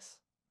effectiveness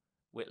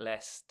with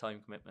less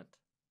time commitment?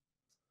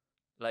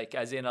 Like,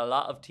 as in, a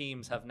lot of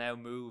teams have now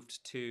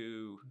moved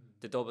to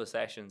the double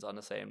sessions on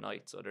the same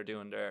night. So they're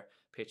doing their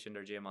pitch and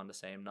their gym on the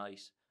same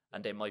night.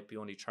 And they might be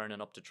only turning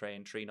up to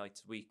train 3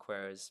 nights a week.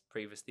 Whereas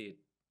previously,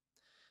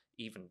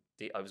 even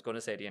I was going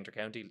to say the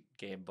inter-county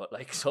game, but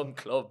like some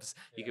clubs,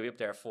 you could be up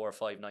there 4 or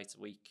 5 nights a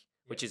week,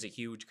 which is a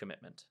huge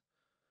commitment.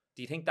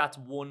 Do you think that's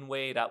one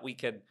way that we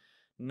could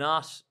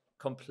not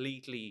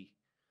completely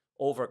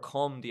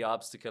overcome the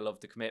obstacle of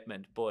the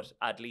commitment, but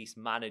at least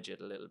manage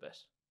it a little bit?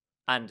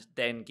 And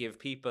then give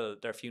people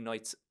their few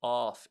nights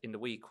off in the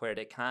week where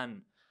they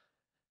can,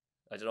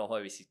 I don't know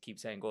why we keep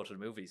saying go to the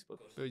movies, but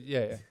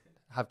yeah,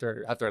 have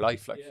their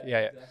life, like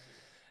yeah.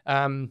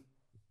 Exactly.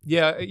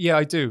 Yeah,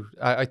 I do.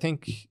 I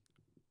think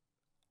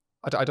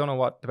I don't know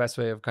what the best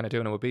way of kind of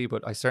doing it would be,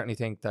 but I certainly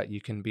think that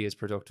you can be as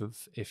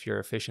productive if you're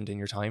efficient in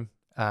your time.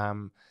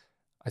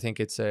 I think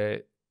it's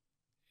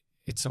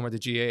somewhere the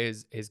GA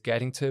is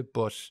getting to,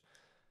 but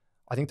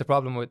I think the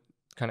problem with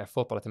kind of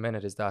football at the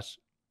minute is that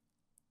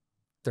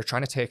they're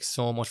trying to take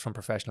so much from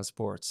professional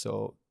sports.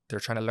 So they're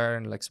trying to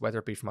learn, like, whether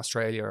it be from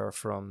Australia or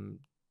from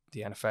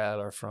the NFL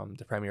or from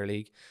the Premier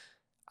League,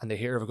 and they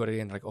hear of a good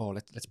idea and like, oh,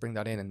 let's bring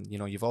that in. And, you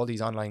know, you've all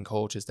these online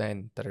coaches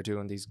then that are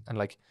doing these, and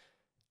like,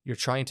 you're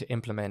trying to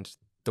implement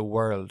the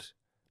world,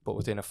 but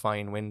within a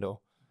fine window,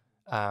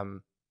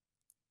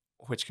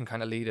 which can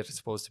kind of lead it, I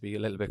suppose, to be a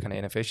little bit kind of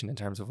inefficient in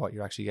terms of what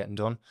you're actually getting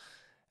done.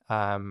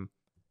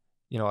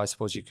 You know, I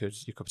suppose you could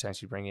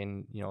potentially bring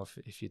in, you know,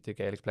 if the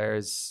Gaelic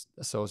Players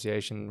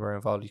Association were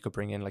involved, you could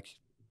bring in like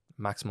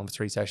maximum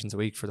 3 sessions a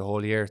week for the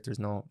whole year. There's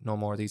no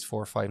more of these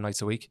 4 or 5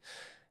 nights a week.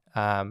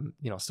 You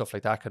know, stuff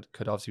like that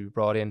could obviously be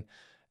brought in.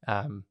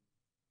 I'm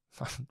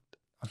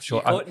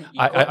sure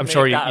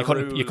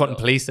you couldn't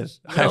police it.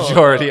 No,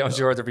 I'm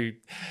sure there'd be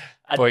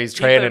boys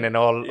training in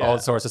all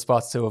sorts of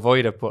spots to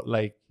avoid it. But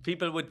like,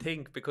 people would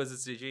think because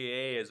it's the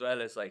GAA as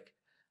well, it's like,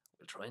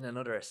 we'll try in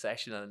another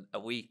session a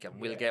week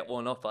and we'll get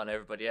one up on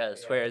everybody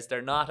else. Whereas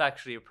they're not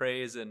actually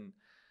appraising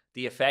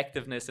the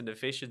effectiveness and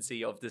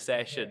efficiency of the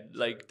session.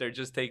 Like, they're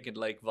just taking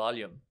like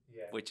volume,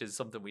 which is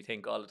something we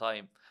think all the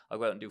time. I'll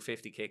go out and do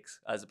 50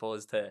 kicks as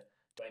opposed to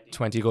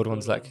 20 good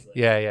ones. Like,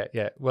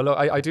 yeah. Well, look,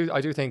 I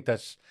do think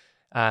that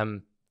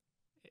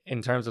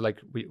in terms of like,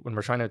 when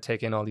we're trying to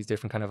take in all these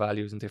different kind of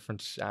values and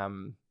different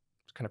kind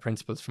of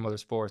principles from other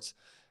sports,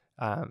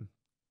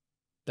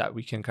 that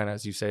we can kind of,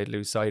 as you say,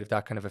 lose sight of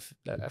that kind of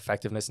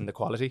effectiveness and the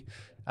quality.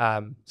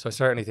 So I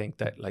certainly think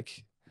that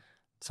like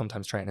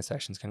sometimes training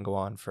sessions can go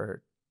on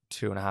for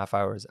 2.5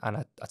 hours, and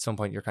at some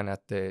point you're kind of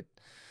at the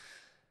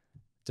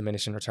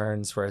diminishing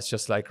returns where it's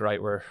just like,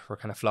 right, we're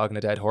kind of flogging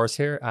a dead horse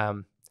here.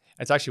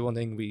 It's actually one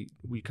thing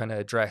we kind of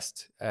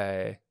addressed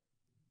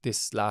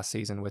this last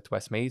season with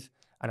Westmeath,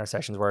 and our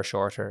sessions were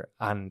shorter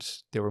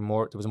and there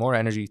was more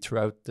energy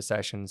throughout the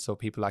session, so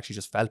people actually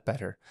just felt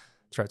better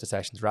throughout the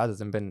sessions rather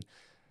than being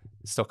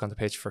stuck on the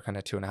pitch for kind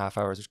of 2.5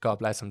 hours, which, God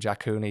bless him,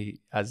 Jack Cooney,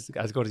 as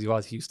good as he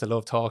was, he used to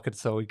love talking,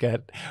 so we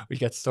get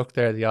stuck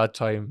there the odd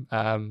time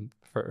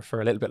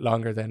for a little bit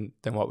longer than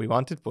what we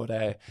wanted.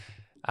 But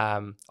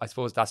I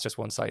suppose that's just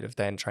one side of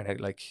then trying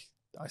to, like,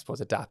 I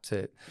suppose, adapt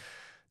to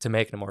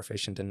making it more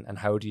efficient, and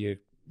how do you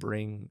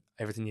bring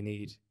everything you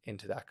need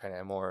into that kind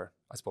of more,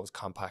 I suppose,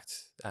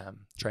 compact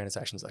training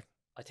sessions. Like,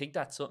 I think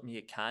that's something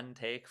you can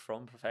take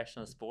from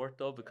professional sport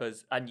though,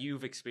 because, and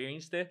you've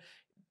experienced it,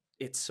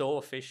 it's so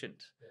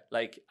efficient.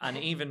 Like, and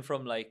even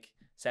from like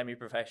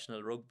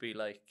semi-professional rugby,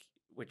 like,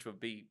 which would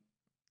be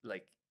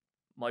like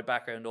my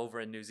background over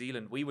in New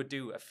Zealand, we would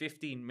do a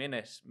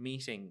 15-minute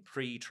meeting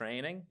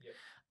pre-training,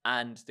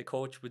 and the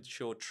coach would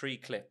show 3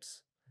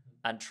 clips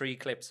and 3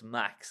 clips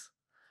max.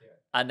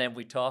 and then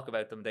we talk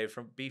about them. They'd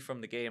be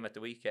from the game at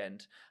the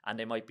weekend, and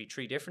they might be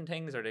 3 different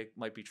things, or they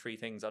might be 3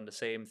 things on the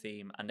same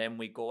theme, and then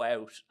we go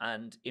out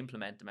and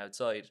implement them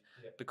outside.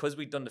 Because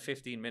we'd done the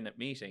 15-minute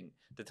meeting,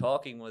 the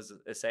talking was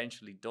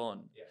essentially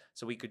done.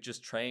 So we could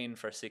just train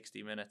for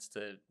 60 minutes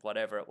to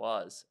whatever it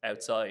was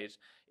outside.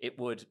 It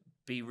would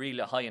be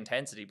really high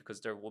intensity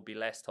because there would be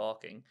less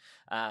talking,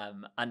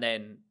 and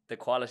then the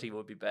quality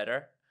would be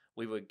better.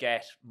 We would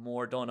get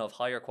more done of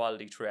higher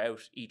quality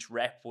throughout. Each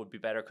rep would be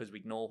better because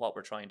we'd know what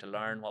we're trying to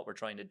learn, what we're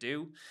trying to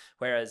do.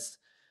 Whereas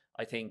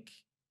I think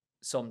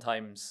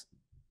sometimes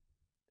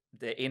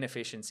the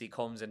inefficiency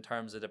comes in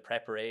terms of the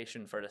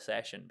preparation for the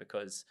session,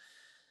 because,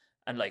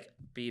 and like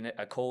being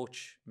a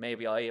coach,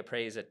 maybe I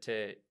appraise it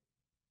to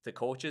the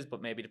coaches,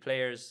 but maybe the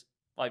players,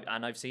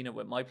 I've seen it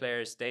with my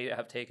players, they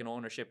have taken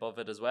ownership of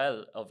it as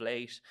well of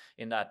late,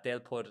 in that they'll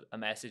put a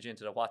message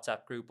into the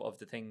WhatsApp group of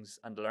the things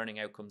and the learning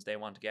outcomes they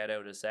want to get out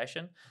of the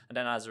session. And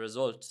then as a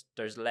result,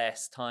 there's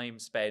less time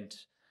spent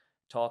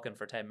talking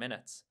for 10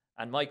 minutes.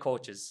 And my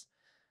coaches,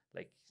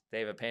 like,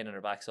 they have a pain in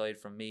their backside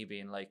from me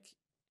being like,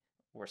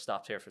 we're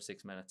stopped here for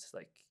 6 minutes.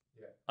 Like,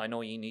 I know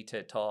you need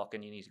to talk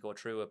and you need to go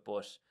through it,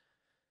 but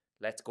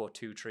let's go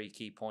 2-3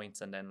 key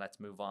points and then let's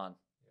move on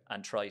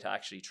and try to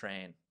actually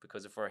train.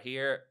 Because if we're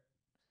here,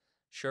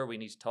 sure, we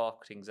need to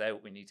talk things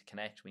out, we need to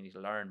connect, we need to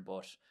learn,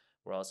 but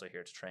we're also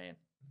here to train.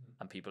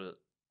 And people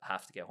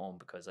have to get home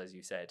because, as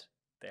you said,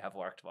 they have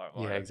work tomorrow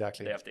morning. Yeah,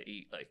 exactly. They have to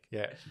eat. Like,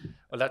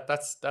 well,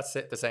 that's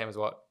it. The same as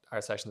what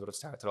our sessions would have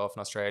started off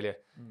in Australia.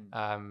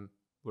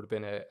 Would have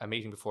been a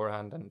meeting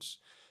beforehand, and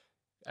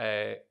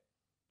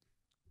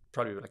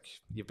probably like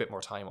you have a bit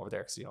more time over there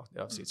because, you know,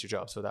 obviously it's your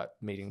job, so that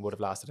meeting would have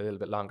lasted a little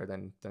bit longer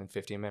than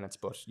 15 minutes,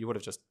 but you would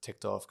have just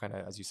ticked off kind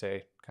of, as you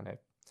say, kind of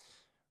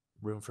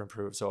room for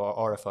improve, so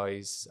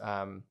RFIs,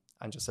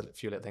 and just a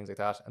few little things like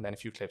that, and then a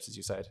few clips, as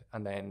you said,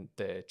 and then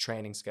the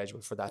training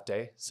schedule for that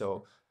day.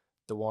 So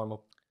the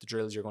warm-up, the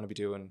drills you're going to be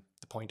doing,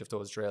 the point of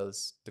those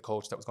drills, the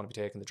coach that was going to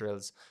be taking the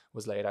drills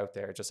was laid out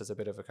there just as a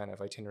bit of a kind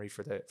of itinerary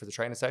for the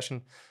training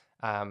session,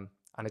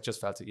 and it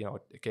just felt that, you know,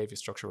 it gave you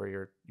structure where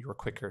you were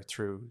quicker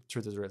through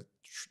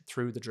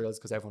the drills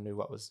because everyone knew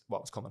what was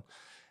coming.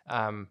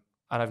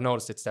 And I've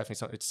noticed it's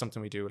definitely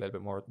something we do a little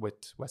bit more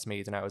with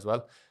Westmeath now as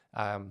well.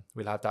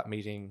 We'll have that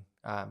meeting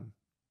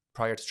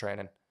prior to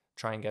training,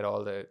 try and get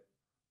all the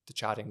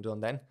chatting done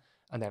then,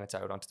 and then it's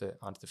out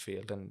onto the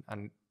field.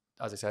 And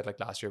as I said, like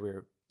last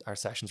year, our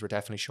sessions were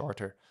definitely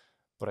shorter,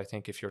 but I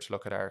think if you're to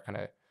look at our kind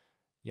of,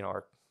 you know,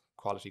 our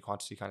quality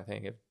quantity kind of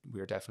thing, we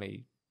were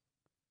definitely,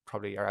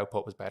 probably our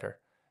output was better,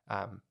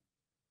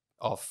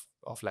 off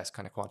less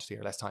kind of quantity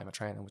or less time of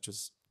training, which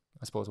is,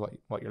 I suppose,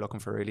 what you're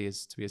looking for really,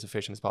 is to be as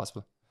efficient as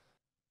possible.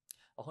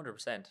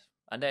 100%.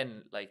 And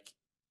then, like,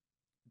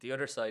 the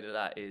other side of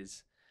that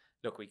is,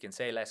 look, we can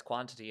say less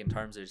quantity in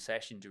terms of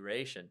session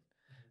duration,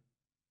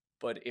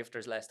 but if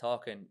there's less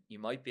talking, you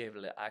might be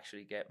able to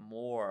actually get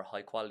more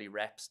high quality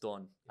reps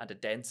done, and the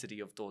density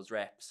of those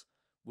reps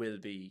will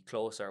be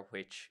closer,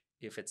 which,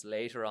 if it's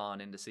later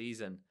on in the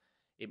season,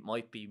 it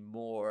might be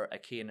more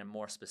akin and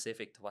more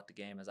specific to what the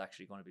game is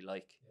actually going to be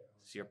like.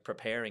 So you're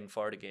preparing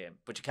for the game,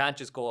 but you can't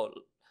just go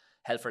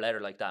hell for leather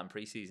like that in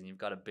preseason. You've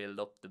got to build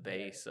up the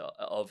base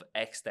of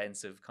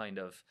extensive kind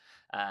of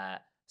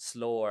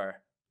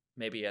slower,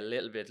 maybe a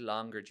little bit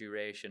longer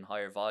duration,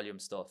 higher volume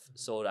stuff,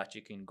 so that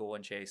you can go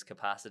and chase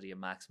capacity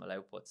and maximal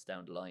outputs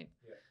down the line.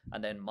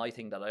 And then my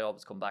thing that I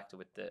always come back to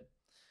with the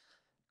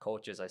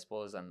coaches, I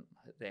suppose, and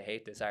they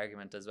hate this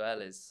argument as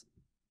well, is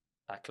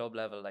at club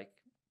level, like,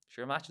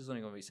 sure, match is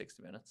only going to be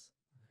 60 minutes.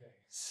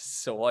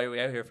 So why are we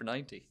out here for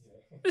 90?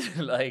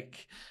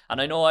 Like,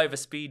 and I know I have a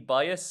speed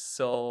bias,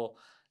 so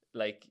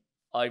like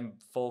I'm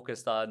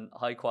focused on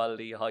high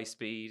quality, high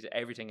speed,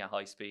 everything at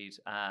high speed,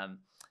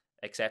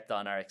 except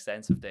on our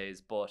extensive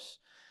days. But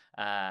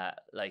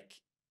like,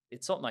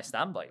 it's something I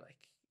stand by.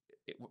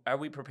 Like, are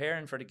we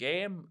preparing for the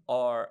game,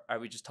 or are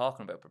we just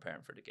talking about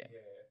preparing for the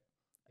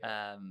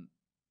game?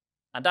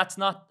 And that's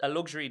not a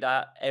luxury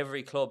that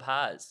every club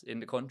has in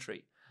the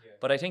country.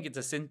 But I think it's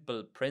a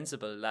simple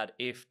principle that,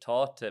 if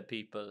taught to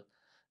people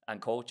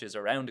and coaches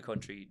around the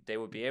country, they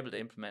would be able to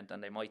implement,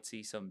 and they might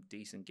see some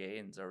decent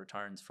gains or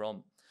returns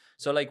from.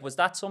 So, like, was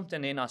that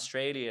something in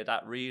Australia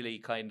that really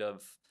kind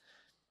of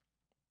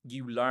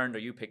you learned or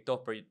you picked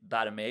up or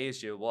that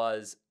amazed you,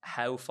 was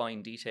how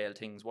fine detailed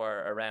things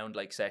were around,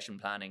 like, session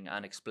planning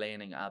and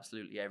explaining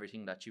absolutely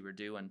everything that you were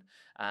doing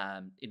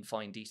in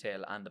fine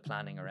detail, and the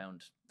planning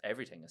around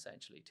everything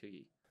essentially to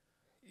you?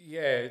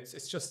 Yeah,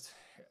 it's just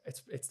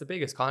it's the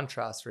biggest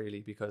contrast really,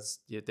 because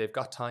they've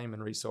got time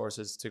and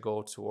resources to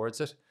go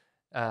towards it.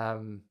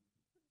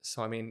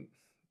 So I mean,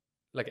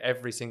 like,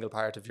 every single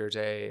part of your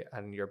day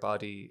and your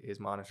body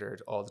is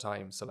monitored all the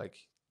time. So like,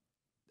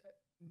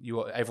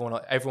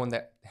 everyone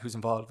that who's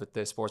involved with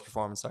the sports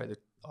performance side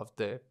of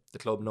the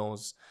club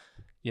knows,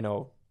 you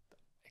know,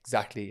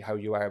 exactly how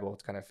you are,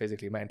 both kind of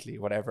physically, mentally,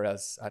 whatever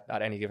else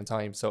at any given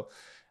time. So,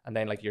 and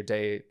then like your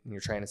day, your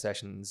training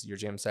sessions, your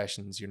gym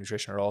sessions, your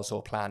nutrition are also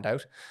planned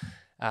out.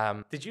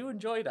 Did you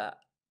enjoy that,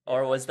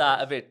 or was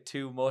that a bit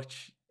too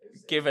much?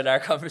 given our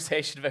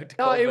conversation about the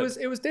No, COVID.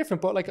 it was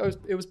different, but like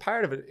it was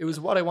part of it. It was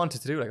what I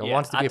wanted to do. Like I Yeah,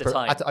 wanted to at be the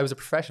time. I was a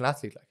professional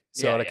athlete. Like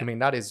so, Yeah, like yeah. I mean,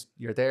 that is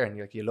you're there and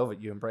you love it,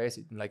 you embrace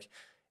it, and like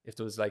if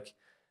there was like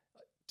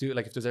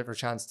if there's ever a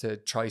chance to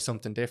try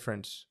something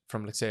different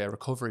from like say a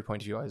recovery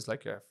point of view, I was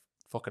like, yeah,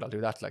 fuck it, I'll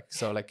do that. Like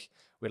so, like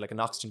we had like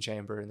an oxygen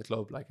chamber in the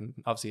club, like, and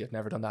obviously I've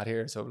never done that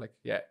here, so like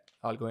yeah,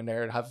 I'll go in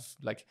there and have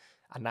like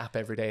a nap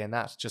every day in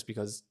that just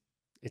because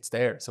it's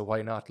there. So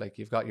why not? Like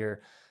you've got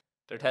your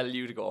They're telling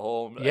you to go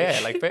home. yeah,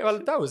 like well,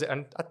 that was it,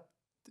 and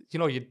you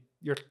know,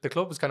 the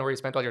club was kind of where you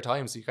spent all your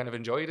time, so you kind of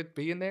enjoyed it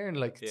being there, and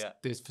like Yeah.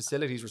 the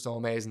facilities were so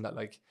amazing that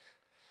like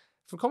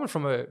from coming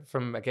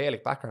from a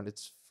Gaelic background,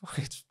 it's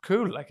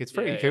cool, like it's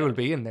pretty cool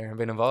being there and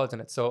being involved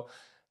in it. So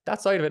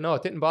that side of it, no,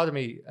 it didn't bother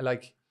me.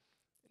 Like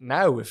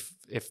now, if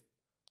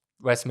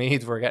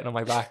Westmeath were getting on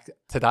my back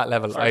to that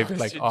level, I'd be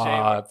like,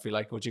 I'd be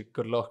like, would you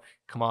good luck?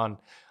 Come on.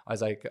 I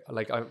was like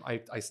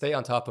I stay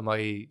on top of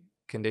my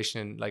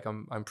conditioning, like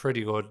I'm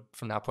pretty good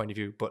from that point of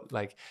view, but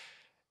like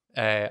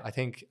I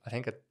think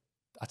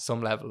at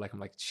some level, like I'm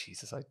like,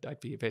 Jesus, I'd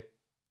be a bit,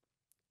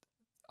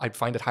 I'd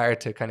find it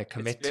hard to kind of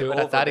commit to it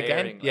at that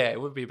again. Like. Yeah,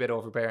 it would be a bit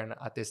overbearing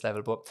at this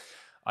level, but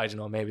I don't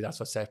know, maybe that's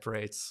what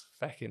separates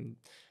fucking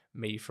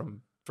me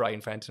from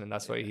Brian Fenton, and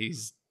that's why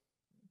he's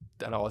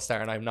an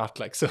all-star and I'm not,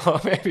 like, so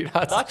maybe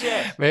that's Not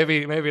yet.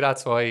 maybe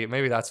that's why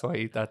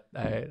that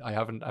I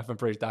haven't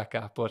bridged that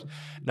gap. But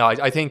no,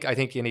 I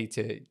think you need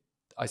to,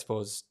 I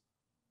suppose,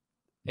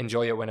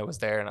 enjoy it when it was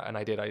there, and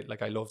I did.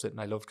 I loved it, and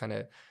I loved kind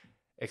of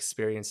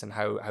experiencing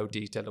how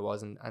detailed it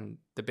was, and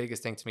the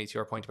biggest thing to me, to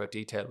your point about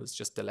detail, was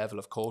just the level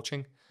of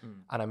coaching.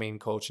 And I mean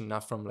coaching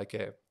not from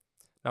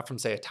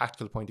say a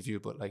tactical point of view,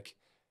 but like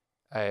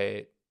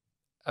a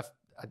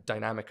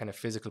dynamic kind of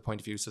physical point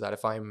of view, so that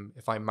if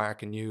I'm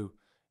marking you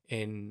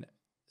in,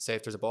 say,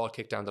 if there's a ball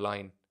kick down the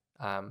line,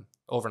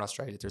 over in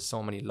Australia there's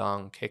so many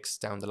long kicks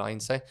down the line,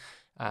 say,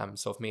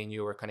 so if me and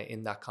you are kind of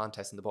in that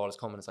contest and the ball is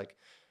coming, it's like,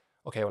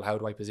 okay, well, how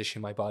do I position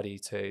my body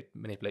to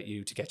manipulate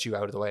you to get you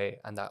out of the way,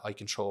 and that I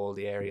control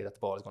the area that the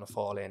ball is going to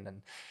fall in,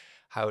 and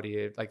how do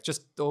you, like,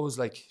 just those,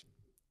 like,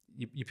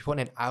 you put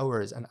in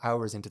hours and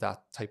hours into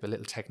that type of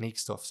little technique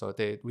stuff. So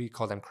we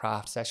call them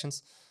craft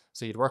sessions.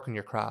 So you'd work on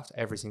your craft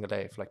every single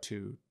day for like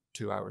two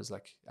hours,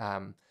 like,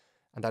 and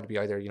that'd be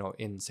either, you know,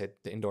 in, say,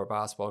 the indoor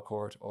basketball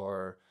court,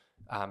 or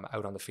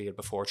out on the field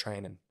before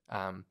training.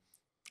 And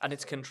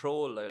it's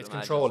control. It's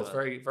control. Well. It's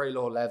very, very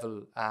low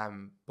level.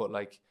 But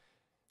like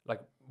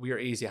we are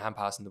easy hand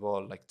passing the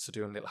ball. Like, so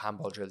doing little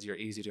handball drills, you're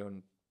easy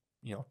doing,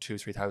 you know,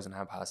 2,000-3,000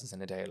 hand passes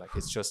in a day. Like,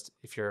 it's just,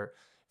 if you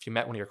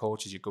met one of your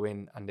coaches, you go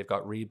in and they've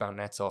got rebound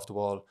nets off the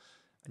wall,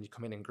 and you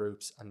come in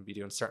groups and be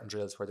doing certain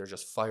drills where they're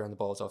just firing the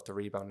balls off the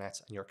rebound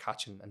nets, and you're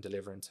catching and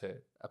delivering to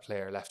a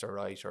player left or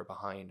right or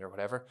behind or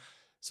whatever.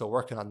 So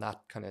working on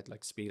that kind of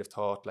like speed of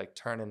thought, like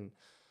turning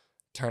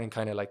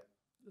kind of like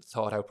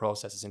thought out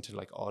processes into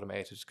like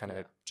automated kind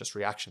of just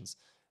reactions,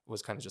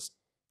 was kind of just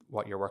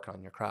what you're working on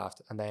in your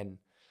craft. And then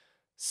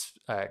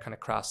kind of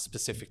craft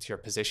specific to your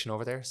position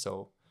over there.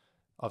 So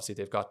obviously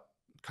they've got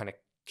kind of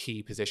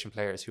key position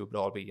players who would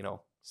all be, you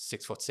know,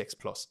 6'6"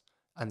 plus,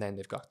 and then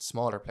they've got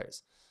smaller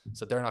players,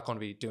 so they're not going to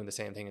be doing the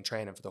same thing in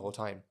training for the whole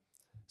time.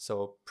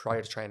 So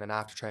prior to training and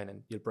after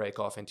training, you'll break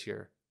off into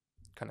your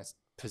kind of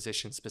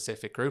position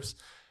specific groups,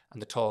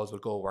 and the talls will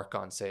go work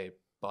on, say,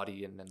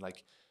 body and then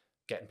like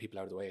getting people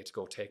out of the way to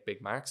go take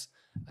big marks,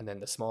 and then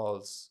the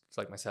smalls,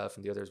 like myself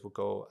and the others, will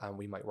go and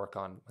we might work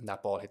on when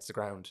that ball hits the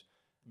ground,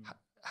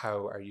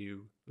 how are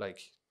you, like,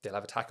 they'll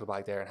have a tackle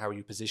bag there, and how are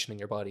you positioning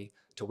your body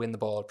to win the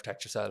ball,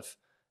 protect yourself,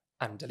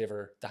 and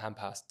deliver the hand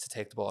pass to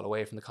take the ball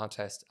away from the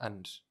contest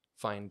and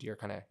find your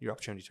kind of your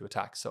opportunity to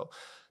attack. So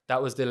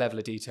that was the level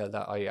of detail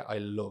that I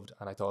loved,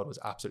 and I thought it was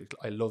absolutely,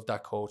 I loved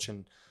that coach.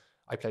 And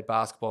I played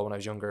basketball when I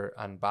was younger,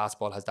 and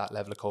basketball has that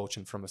level of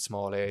coaching from a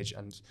small age,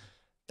 and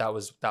that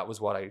was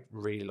what I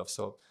really loved.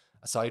 So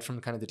aside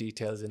from kind of the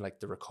details in like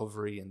the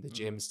recovery and the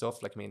gym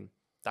stuff, like, I mean,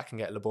 that can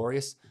get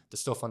laborious. The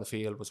stuff on the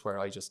field was where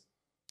I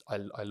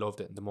loved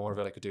it, and the more of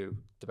it I could do,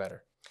 the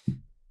better.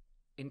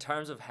 In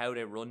terms of how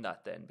they run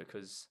that then,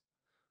 because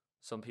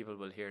some people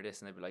will hear this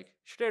and they'll be like,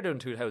 sure, they're doing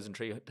 2,000,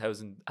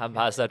 3,000 hand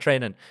pass that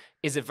training.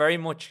 Is it very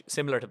much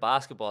similar to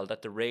basketball,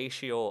 that the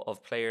ratio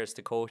of players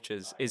to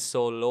coaches is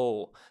so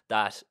low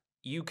that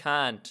you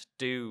can't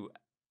do,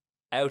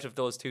 out of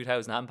those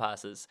 2,000 hand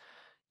passes,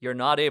 you're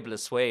not able to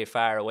sway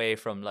far away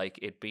from like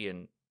it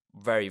being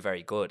very,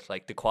 very good?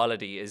 Like, the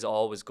quality is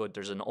always good.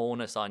 There's an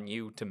onus on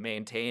you to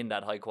maintain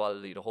that high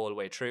quality the whole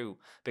way through,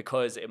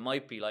 because it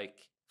might be like,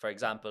 for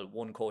example,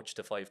 one coach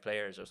to 5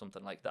 players or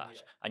something like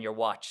that, and you're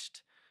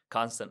watched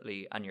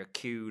constantly and you're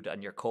cued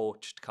and you're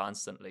coached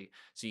constantly,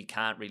 so you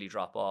can't really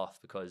drop off.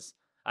 Because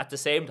at the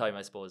same time,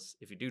 I suppose,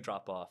 if you do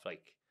drop off,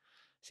 like,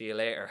 see you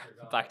later,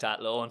 back to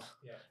that loan.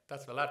 Yeah,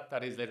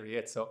 that is literally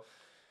it. So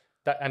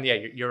that, and yeah,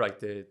 you're right,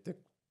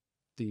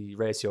 the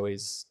ratio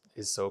is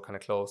so kind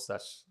of close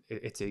that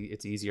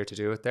it's easier to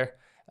do it there.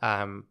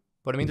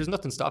 But I mean, there's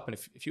nothing stopping,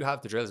 if you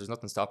have the drills, there's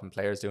nothing stopping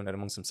players doing it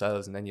amongst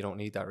themselves, and then you don't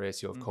need that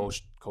ratio of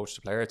coach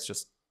to player. It's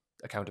just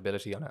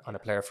accountability on a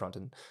player front.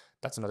 And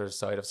that's another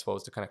side, I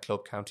suppose, the kind of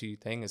club county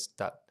thing is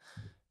that,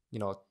 you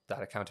know,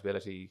 that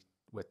accountability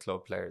with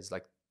club players,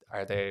 like,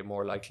 are they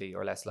more likely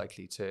or less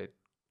likely to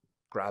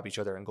grab each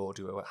other and go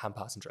do a hand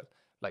passing drill?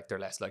 Like, they're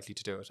less likely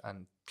to do it,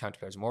 and county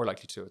players are more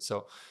likely to do it.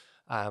 So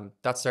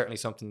that's certainly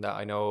something that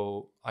I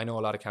know a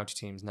lot of county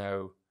teams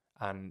now,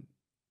 and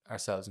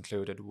ourselves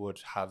included,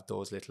 would have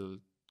those little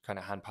kind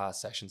of hand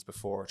pass sessions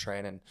before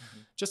training,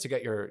 just to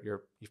get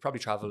you've probably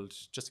traveled,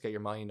 just to get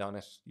your mind on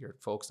it. You're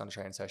focused on a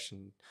training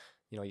session.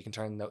 You know, you can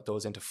turn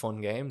those into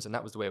fun games, and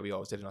that was the way we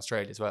always did in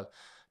Australia as well.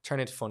 Turn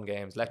into fun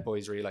games, let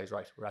boys realize,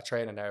 right, we're at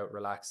training now,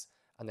 relax,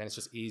 and then it's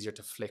just easier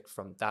to flick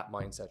from that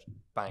mindset.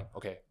 Bang,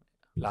 okay,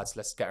 lads,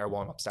 let's get our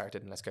warm up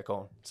started and let's get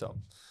going. So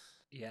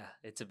yeah,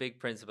 it's a big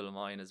principle of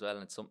mine as well,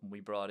 and it's something we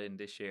brought in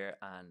this year,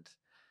 and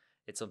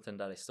it's something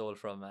that I stole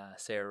from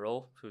Sarah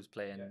Rowe, who's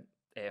playing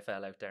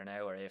AFL out there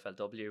now, or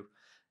AFLW.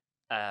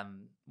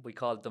 We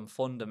called them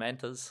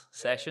fundamentals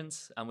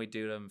sessions, and we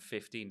do them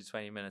 15 to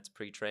 20 minutes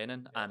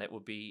pre-training, and it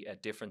would be a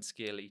different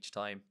skill each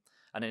time.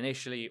 And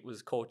initially it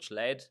was coach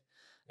led,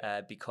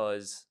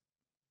 because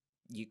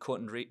you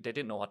couldn't they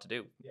didn't know what to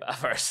do at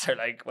first. They're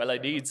like, well, I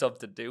need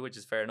something to do, which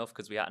is fair enough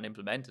because we hadn't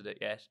implemented it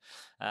yet.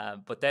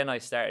 But then I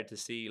started to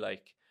see,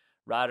 like,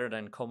 rather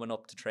than coming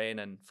up to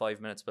training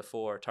 5 minutes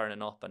before,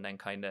 turning up and then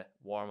kind of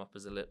warm up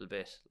is a little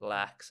bit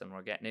lax and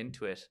we're getting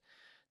into it,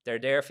 they're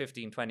there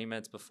 15, 20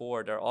 minutes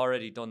before. They're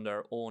already done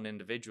their own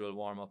individual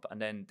warm up, and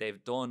then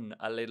they've done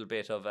a little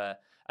bit of a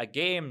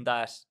game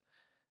that,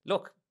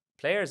 look,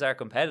 players are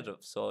competitive,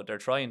 so they're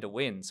trying to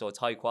win, so it's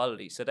high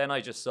quality. So then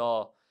I just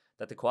saw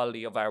that the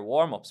quality of our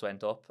warm-ups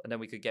went up, and then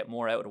we could get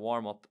more out of the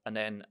warm-up, and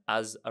then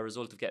as a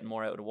result of getting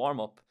more out of the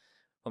warm-up,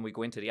 when we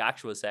go into the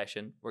actual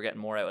session, we're getting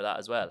more out of that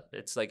as well.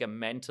 It's like a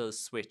mental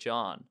switch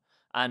on,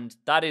 and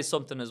that is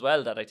something as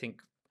well that I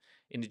think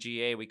in the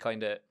GA we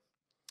kind of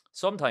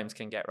sometimes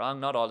can get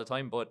wrong, not all the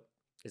time, but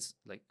it's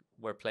like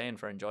we're playing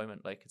for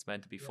enjoyment, like it's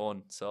meant to be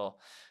fun. So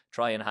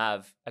try and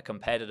have a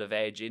competitive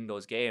edge in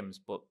those games,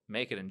 but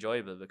make it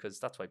enjoyable, because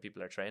that's why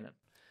people are training.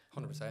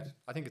 100%.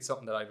 I think it's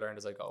something that I've learned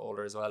as I got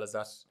older as well, is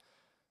that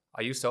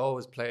I used to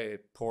always play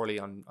poorly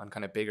on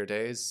kind of bigger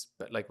days,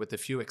 but like with a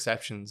few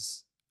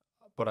exceptions,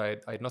 but I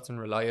had nothing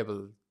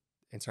reliable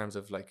in terms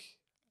of like,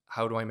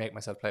 how do I make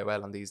myself play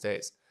well on these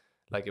days?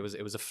 Like it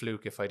was a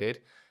fluke if I did.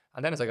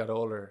 And then as I got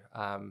older,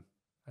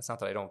 it's not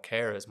that I don't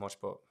care as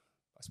much, but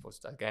I suppose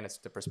again, it's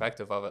the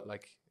perspective of it.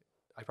 Like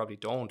I probably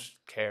don't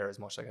care as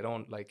much. Like I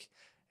don't, like,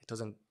 it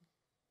doesn't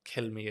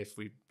kill me if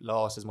we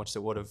lost as much as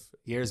it would have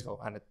years ago.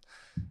 And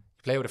you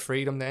play with a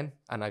freedom then,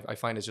 and I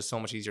find it's just so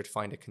much easier to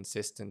find a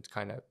consistent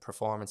kind of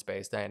performance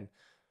base then,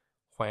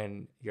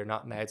 when you're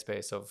not in the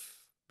headspace of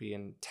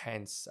being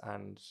tense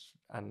and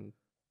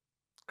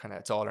kind of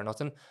it's all or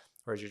nothing,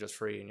 whereas you're just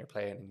free and you're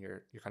playing and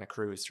you're kind of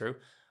cruise through.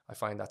 I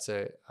find that's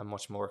a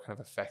much more kind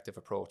of effective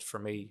approach for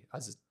me,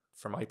 as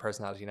for my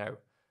personality now,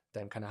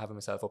 than kind of having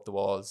myself up the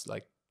walls,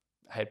 like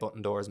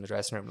headbutting doors in the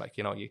dressing room. Like,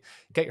 you know, you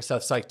get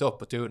yourself psyched up,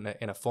 but do it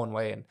in a fun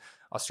way. And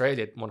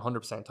Australia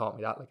 100% taught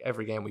me that. Like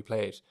every game we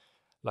played,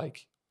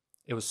 like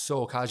it was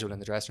so casual in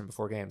the dressing room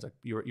before games. Like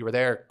you were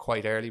there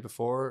quite early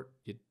before,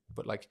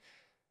 but like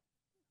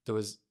there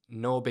was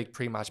no big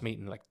pre-match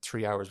meeting like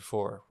 3 hours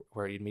before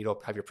where you'd meet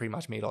up, have your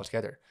pre-match meal all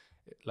together.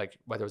 Like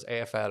whether it was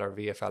AFL or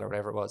VFL or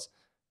whatever it was,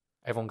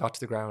 everyone got to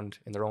the ground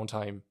in their own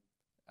time.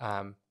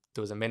 There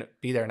was a minute,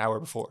 be there an hour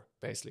before,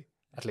 basically,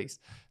 at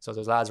least. So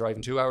there's lads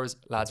arriving 2 hours,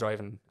 lads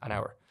arriving an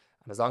hour.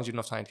 And as long as you have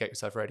enough time to get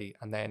yourself ready,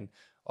 and then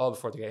all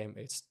before the game,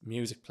 it's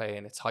music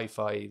playing, it's high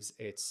fives,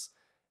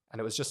 and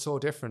it was just so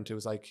different. It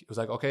was like,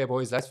 okay,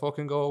 boys, let's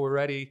fucking go, we're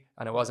ready.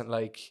 And it wasn't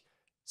like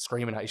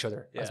screaming at each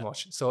other as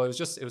much. So it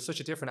was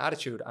such a different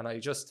attitude, and I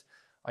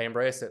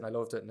embraced it and I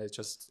loved it. And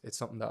it's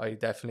something that I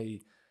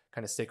definitely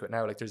kind of stick with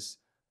now. Like there's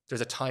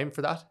a time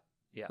for that.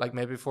 Yeah. Like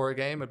maybe before a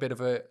game, a bit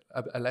of a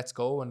let's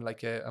go and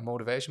like a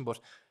motivation. But,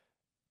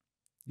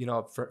 you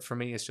know, for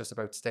me, it's just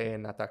about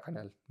staying at that kind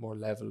of more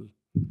level,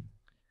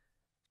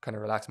 kind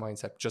of relaxed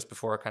mindset just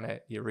before kind of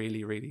you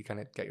really, really kind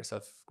of get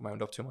yourself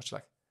wound up too much,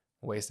 like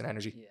wasting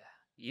energy. Yeah.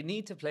 You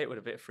need to play it with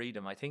a bit of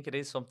freedom. I think it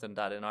is something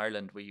that in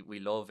Ireland we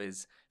love,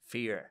 is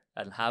fear,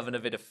 and having a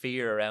bit of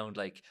fear around,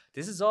 like,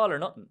 this is all or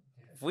nothing.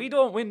 If we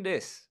don't win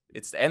this,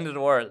 it's the end of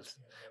the world.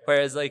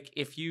 Whereas like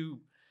if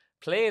you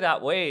play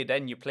that way,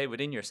 then you play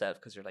within yourself,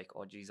 because you're like,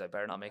 oh geez, I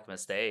better not make a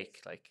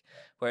mistake. Like,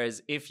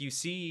 whereas if you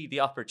see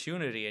the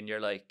opportunity and you're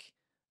like,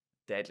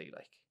 deadly,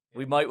 like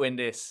we might win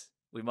this,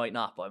 we might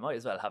not, but I might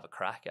as well have a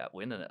crack at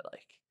winning it,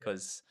 like,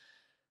 because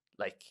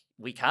like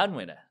we can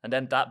win it, and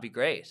then that'd be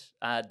great.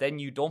 Then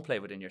you don't play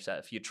within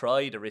yourself. You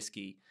try the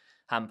risky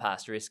hand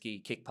pass, risky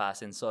kick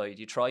pass inside.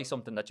 You try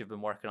something that you've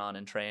been working on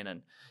in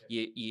training.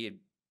 You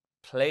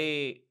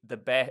play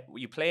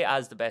you play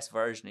as the best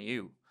version of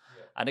you.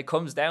 And it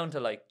comes down to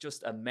like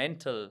just a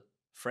mental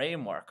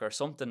framework or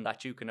something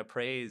that you can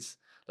appraise,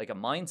 like a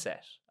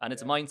mindset. And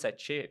it's a mindset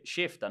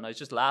shift. And I was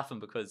just laughing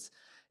because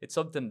it's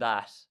something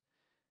that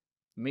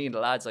me and the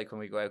lads, like when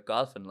we go out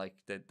golfing, like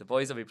the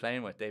boys I'll be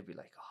playing with, they'd be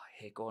like, oh, I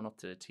hate going up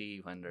to the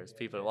tee when there's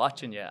people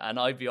watching you. And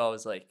I'd be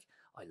always like,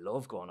 I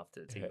love going up to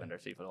the tee when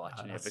there's people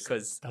watching you,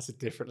 because that's a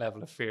different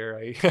level of fear,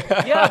 right?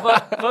 yeah,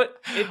 but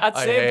at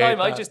the same time,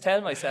 that. I just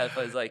tell myself,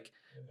 I was like,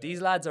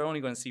 these lads are only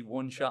going to see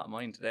one shot of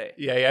mine today.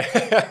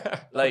 Yeah.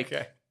 Like,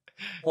 okay.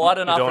 what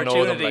an You don't know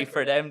them, opportunity like,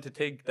 for them to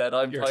think that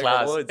I'm you're Tiger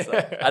class. Woods.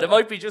 Like. And it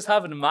might be just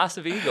having a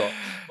massive ego.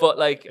 But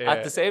like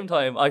at the same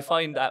time, I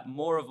find that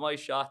more of my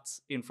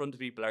shots in front of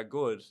people are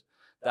good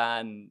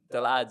than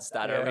the lads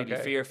that are really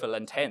fearful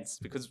and tense.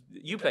 Because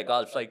you play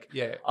golf, like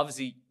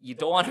obviously you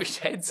don't want to be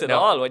tense at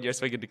all when you're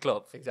swinging the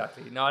club.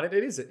 Exactly. No, and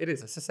it is.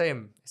 It's the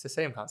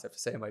same concept, the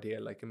same idea.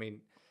 Like, I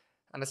mean,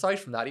 and aside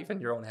from that, even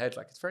in your own head,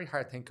 like, it's very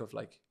hard to think of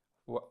like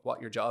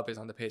what your job is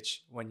on the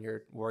pitch when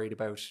you're worried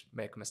about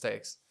making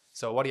mistakes.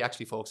 So what do you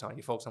actually focus on?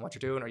 You focus on what you're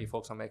doing, or you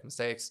focus on making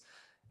mistakes?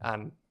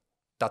 And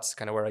that's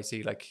kind of where I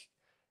see like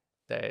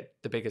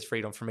the biggest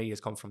freedom for me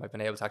has come from. I've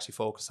been able to actually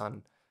focus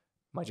on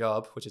my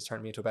job, which has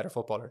turned me into a better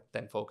footballer,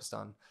 then focused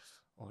on,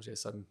 oh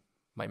jeez, I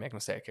might make a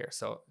mistake here.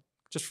 So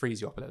it just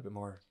frees you up a little bit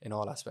more in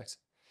all aspects.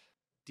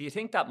 Do you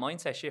think that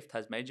mindset shift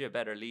has made you a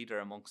better leader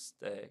amongst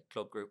the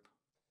club group?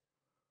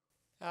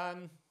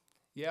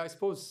 Yeah, I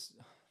suppose.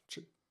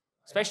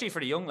 Especially for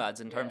the young lads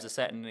in terms of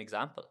setting an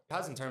example. It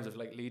has in terms of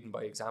like leading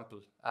by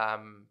example,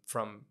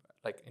 from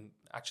like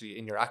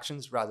in your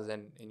actions rather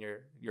than in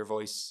your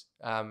voice.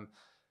 So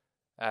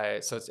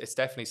it's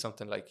definitely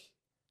something like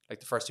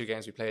the first two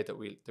games we played that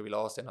we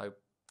lost, and I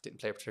didn't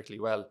play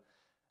particularly well.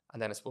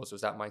 And then I suppose it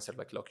was that mindset of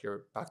like, look,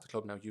 you're back to the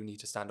club now, you need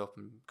to stand up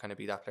and kind of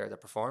be that player that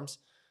performs.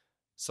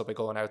 So by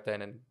going out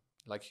then, and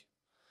like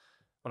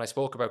when I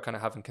spoke about kind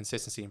of having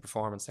consistency in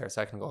performance there a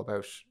second ago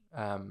about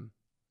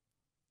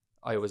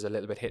I was a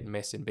little bit hit and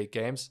miss in big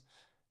games.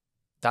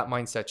 That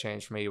mindset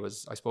change for me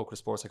was, I spoke with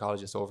a sports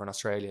psychologist over in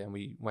Australia, and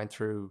we went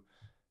through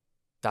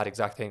that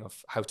exact thing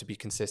of how to be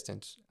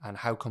consistent and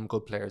how come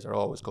good players are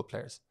always good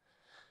players.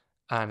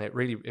 And it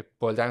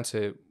boiled down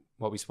to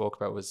what we spoke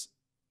about was,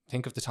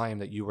 think of the time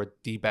that you were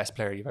the best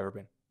player you've ever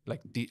been.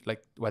 Like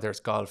whether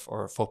it's golf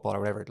or football or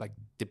whatever, like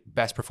the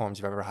best performance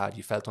you've ever had.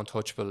 You felt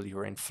untouchable, you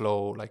were in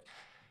flow, like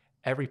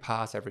every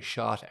pass, every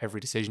shot, every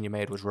decision you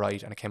made was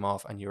right and it came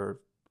off and you were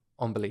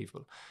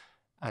unbelievable.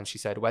 And she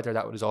said, whether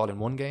that was all in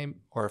one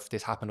game or if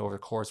this happened over the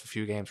course of a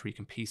few games where you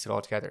can piece it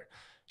all together,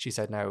 she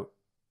said, now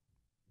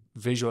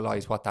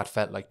visualize what that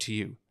felt like to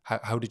you.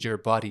 How did your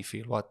body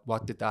feel?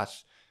 What did that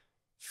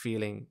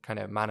feeling kind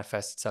of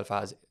manifest itself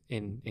as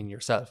in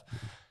yourself?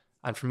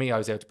 And for me, I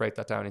was able to break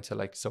that down into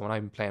like, so when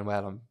I'm playing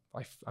well,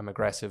 I'm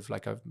aggressive,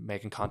 like I'm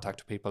making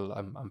contact with people,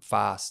 I'm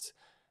fast,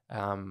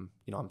 I'm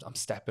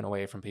stepping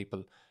away from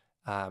people,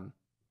 and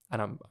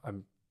I'm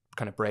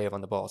kind of brave on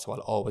the ball. So I'll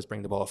always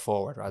bring the ball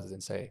forward rather than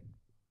say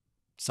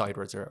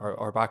sideways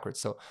or backwards.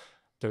 So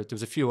there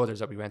was a few others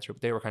that we went through,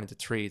 but they were kind of the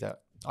three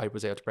that I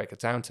was able to break it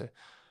down to.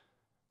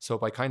 So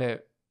by kind of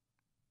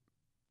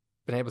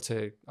being able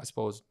to, I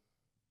suppose,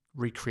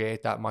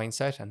 recreate that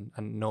mindset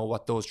and know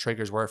what those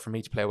triggers were for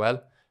me to play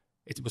well,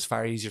 it was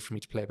far easier for me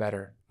to play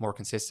better, more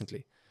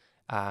consistently.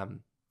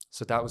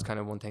 So that was kind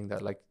of one thing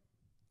that like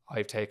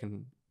I've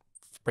taken,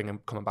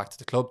 coming back to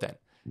the club then,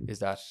 is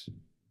that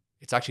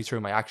it's actually through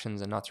my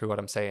actions and not through what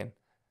I'm saying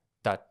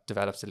that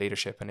develops the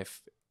leadership. And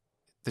if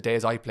the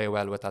days I play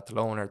well with that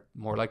alone are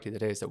more likely the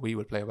days that we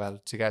will play well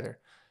together.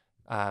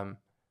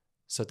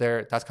 So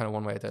that's kind of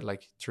one way that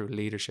like through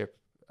leadership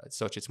as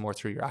such, it's more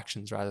through your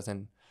actions rather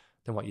than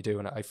what you do.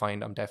 And I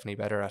find I'm definitely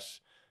better at,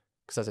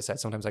 because as I said,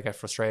 sometimes I get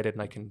frustrated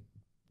and I can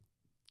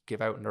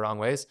give out in the wrong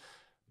ways,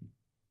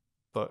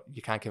 but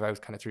you can't give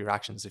out kind of through your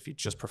actions. If you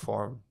just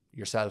perform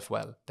yourself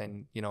well,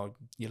 then you'll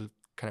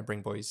kind of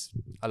bring boys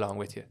along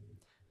with you.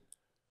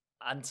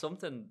 And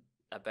something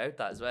about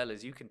that as well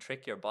is you can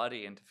trick your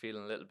body into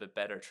feeling a little bit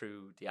better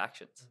through the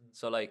actions.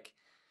 So like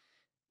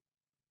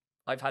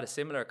I've had a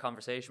similar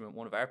conversation with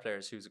one of our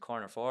players who's a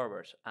corner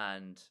forward,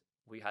 and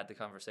we had the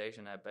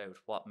conversation about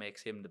what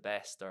makes him the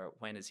best or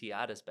when is he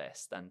at his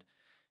best. And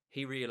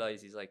he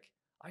realized, he's like,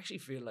 I actually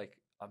feel like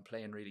I'm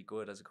playing really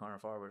good as a corner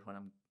forward when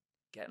I'm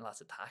getting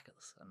lots of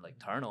tackles and like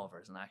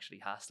turnovers and actually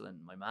hassling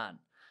my man.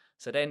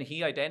 So then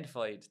he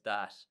identified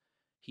that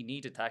he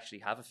needed to actually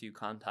have a few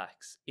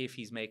contacts if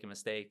he's making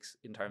mistakes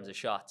in terms of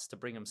shots to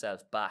bring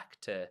himself back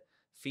to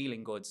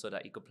feeling good so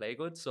that he could play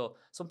good. So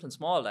something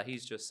small that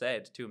he's just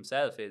said to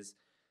himself is,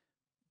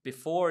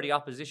 before the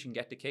opposition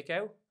get the kick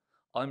out,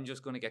 I'm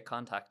just going to get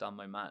contact on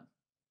my man.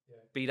 Yeah.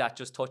 Be that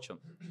just touch him,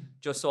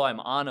 just so I'm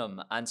on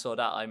him and so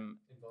that I'm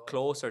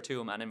closer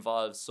to him and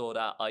involved, so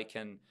that I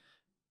can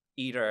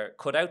either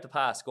cut out the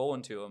pass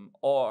going to him,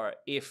 or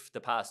if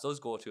the pass does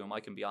go to him, I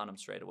can be on him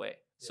straight away.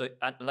 Yeah. So,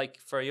 and like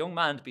for a young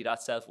man to be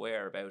that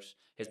self-aware about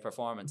his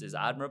performance is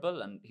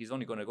admirable, and he's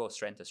only going to go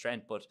strength to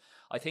strength. But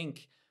I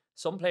think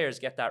some players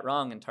get that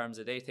wrong in terms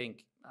of they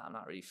think, I'm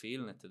not really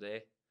feeling it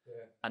today.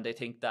 Yeah. And they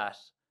think that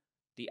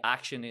the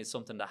action is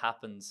something that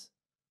happens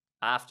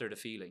after the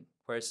feeling,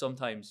 whereas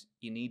sometimes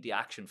you need the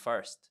action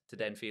first to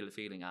then feel the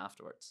feeling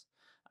afterwards.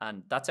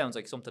 And that sounds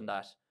like something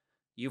that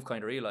you've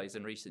kind of realized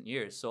in recent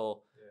years.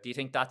 So do you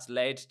think that's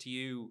led to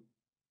you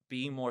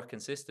being more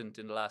consistent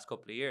in the last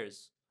couple of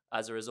years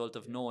as a result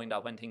of knowing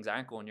that when things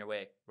aren't going your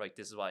way, right,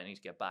 this is why I need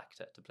to get back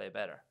to play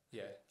better?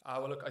 Yeah.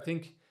 Well, look, I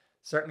think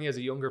certainly as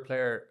a younger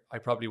player, I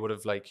probably would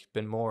have like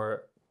been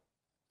more,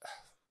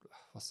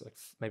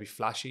 maybe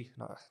flashy.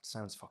 No, it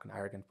sounds fucking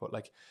arrogant, but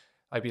like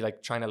I'd be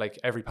like trying to like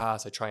every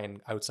pass I try and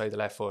outside the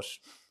left foot,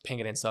 ping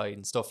it inside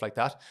and stuff like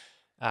that.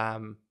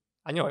 And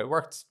it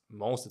worked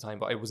most of the time,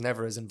 but I was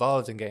never as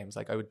involved in games.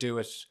 Like I would do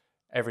it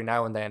every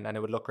now and then, and it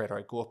would look great. Or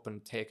I'd go up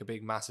and take a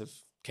big, massive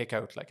kick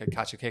out, like I'd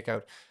catch a kick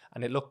out,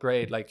 and it looked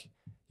great. Like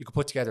you could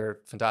put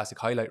together a fantastic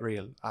highlight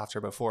reel after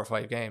about 4 or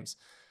 5 games.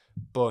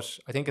 But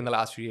I think in the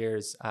last few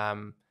years,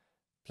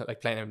 like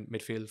playing in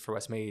midfield for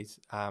Westmeath,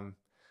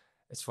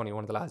 it's funny,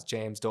 one of the lads,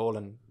 James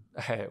Dolan,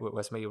 with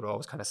Westmeath, would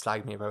always kind of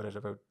slag me about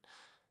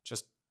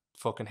just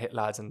fucking hit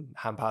lads and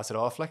hand pass it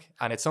off, like.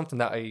 And it's something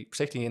that I,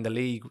 particularly in the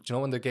league,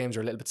 when the games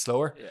are a little bit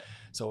slower,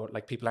 so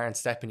like people aren't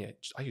stepping you,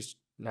 I used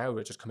now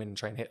to just come in and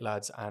try and hit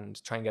lads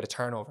and try and get a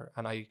turnover.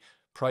 And I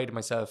prided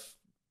myself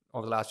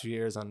over the last few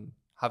years on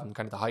having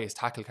kind of the highest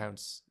tackle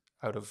counts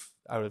out of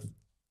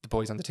the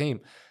boys on the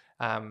team.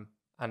 And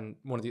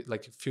one of the,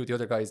 like a few of the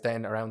other guys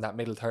then around that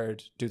middle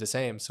third do the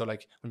same. So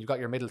like when you've got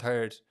your middle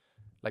third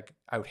like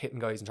out hitting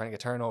guys and trying to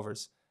get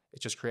turnovers,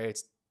 it just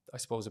creates, I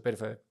suppose, a bit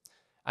of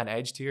an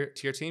edge to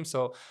your team.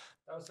 So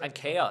and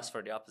chaos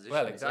for the opposition.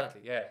 Well,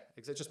 exactly, yeah.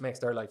 It just makes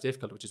their life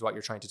difficult, which is what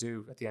you're trying to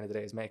do at the end of the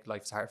day, is make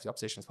life as hard for the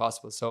opposition as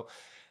possible. So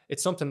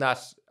it's something that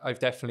I've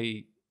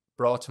definitely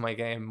brought to my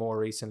game more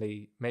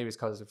recently. Maybe it's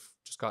because I've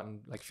just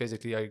gotten, like,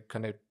 physically I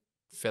kind of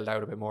filled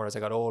out a bit more as I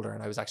got older,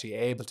 and I was actually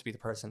able to be the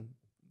person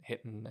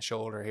hitting a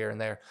shoulder here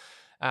and there.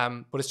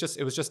 But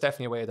it was just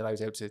definitely a way that I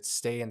was able to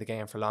stay in the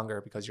game for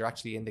longer, because you're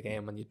actually in the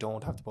game when you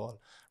don't have the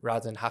ball,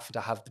 rather than having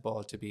to have the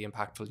ball to be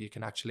impactful. You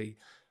can actually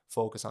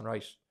focus on,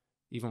 right,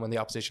 even when the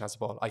opposition has the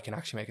ball, I can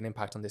actually make an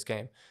impact on this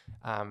game.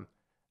 And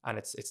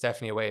it's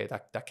definitely a way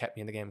that kept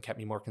me in the game, kept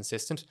me more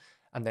consistent.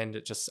 And then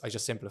I've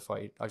just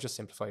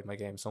simplified my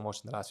game so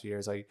much in the last few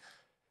years. I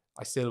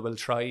still will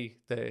try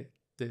the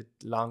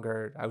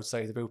longer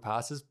outside the boot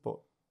passes, but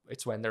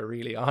it's when they're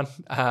really on.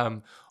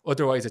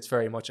 Otherwise it's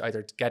very much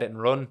either get it and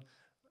run,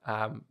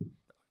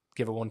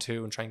 give a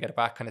 1-2 and try and get it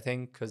back kind of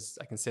thing, because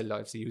I can still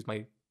obviously use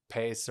my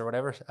pace or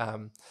whatever.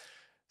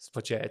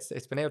 But yeah,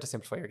 it's been able to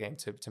simplify your game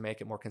to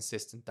make it more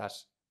consistent, that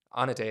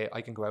on a day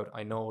I can go out,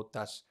 I know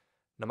that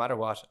no matter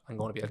what, I'm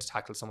going to be able to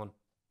tackle someone,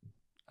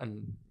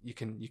 and you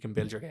can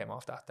build your game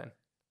off that then.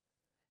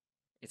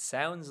 It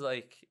sounds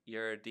like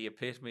you're the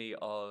epitome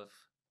of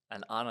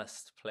an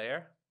honest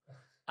player.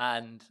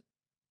 And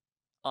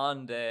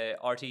on the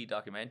RT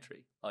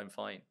documentary, I'm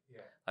Fine,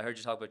 I heard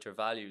you talk about your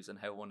values and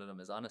how one of them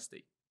is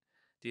honesty.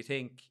 Do you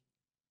think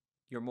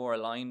you're more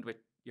aligned with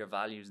your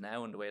values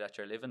now and the way that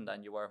you're living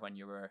than you were when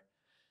you were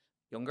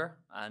younger?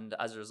 And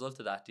as a result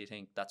of that, do you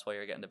think that's why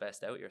you're getting the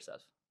best out of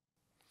yourself?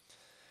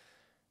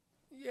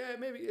 Yeah,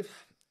 maybe.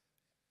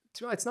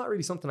 It's not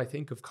really something I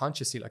think of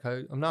consciously. Like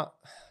I don't know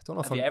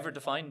if Have you ever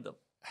defined them?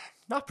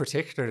 Not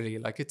particularly.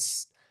 Like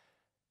it's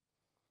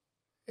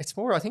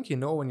more, I think,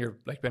 when you're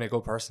like being a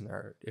good person,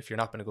 or if you're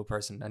not being a good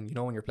person, and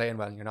when you're playing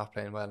well and you're not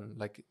playing well. And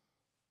like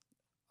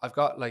I've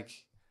got like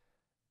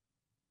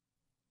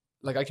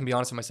I can be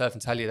honest with myself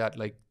and tell you that,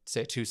 like,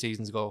 say 2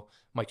 seasons ago,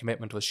 my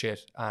commitment was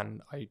shit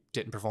and I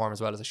didn't perform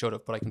as well as I should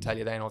have. But I can tell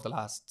you then over the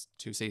last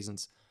 2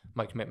 seasons,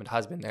 my commitment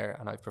has been there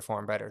and I've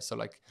performed better. So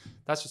like,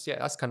 that's just,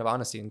 that's kind of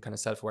honesty and kind of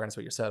self-awareness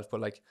with yourself.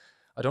 But like,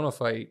 I don't know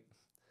if I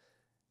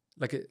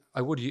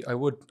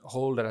would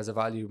hold it as a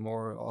value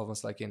more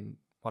almost like in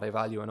what I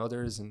value in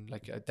others, and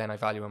like then I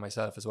value in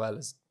myself as well,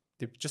 as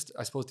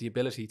I suppose the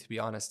ability to be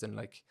honest and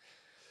like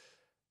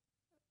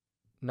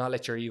not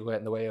let your ego get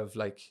in the way of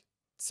like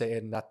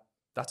saying that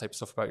type of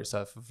stuff about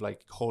yourself, of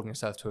like holding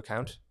yourself to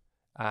account.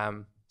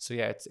 So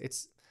yeah,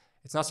 it's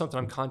not something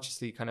I'm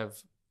consciously kind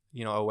of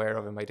aware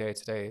of in my day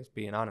to day,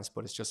 being honest,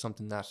 but it's just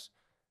something that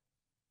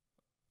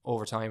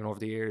over time and over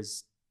the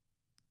years,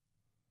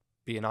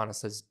 being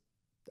honest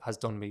has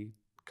done me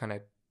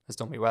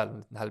well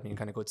and held me in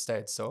kind of good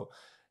stead. So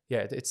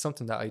yeah, it's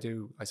something that I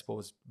do, I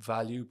suppose,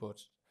 value, but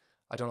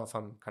I don't know if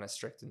I'm kind of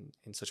strict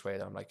in such a way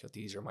that I'm like,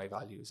 these are my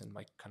values and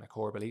my kind of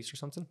core beliefs or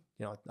something.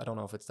 I don't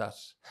know if it's that.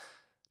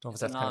 I don't know if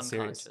that's kind of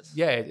serious.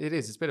 Yeah, it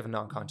is. It's a bit of a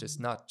non-conscious,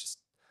 not just.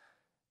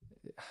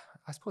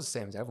 I suppose the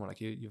same as everyone.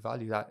 Like you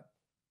value that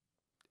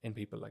in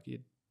people. Like you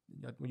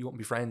won't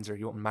be friends, or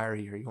you won't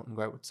marry, or you won't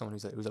go out with someone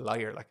who's a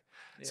liar. Like,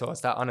 so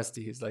it's that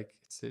honesty is like,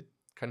 it's a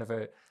kind of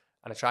an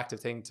attractive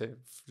thing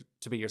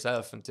to be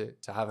yourself and to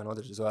have in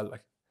others as well.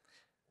 Like.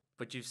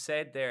 But you've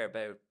said there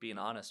about being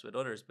honest with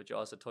others, but you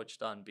also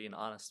touched on being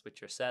honest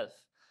with yourself.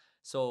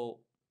 So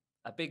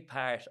a big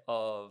part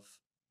of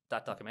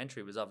that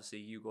documentary was obviously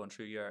you going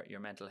through your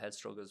mental health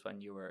struggles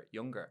when you were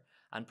younger,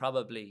 and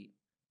probably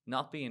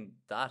not being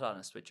that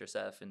honest with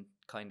yourself and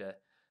kind of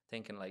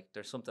thinking like,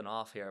 there's something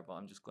off here, but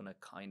I'm just going to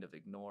kind of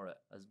ignore it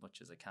as much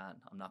as I can.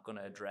 I'm not going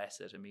to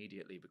address it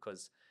immediately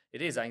because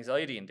it is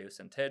anxiety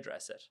inducing to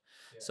address it.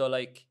 Yeah. So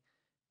like,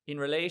 in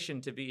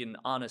relation to being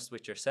honest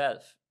with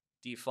yourself,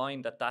 do you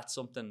find that that's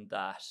something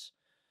that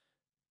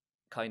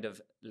kind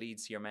of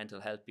leads to your mental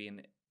health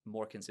being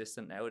more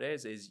consistent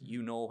nowadays is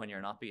you know when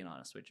you're not being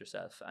honest with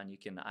yourself, and you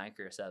can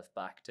anchor yourself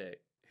back to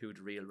who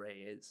the real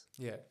Ray is.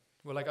 Yeah.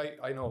 Well, like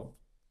I know,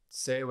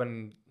 say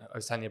when I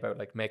was telling you about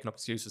like making up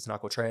excuses to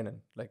not go training,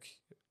 like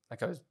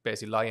I was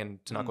basically lying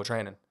to not go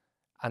training,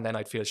 and then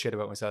I'd feel shit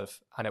about myself,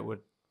 and it would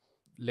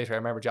later. I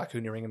remember Jack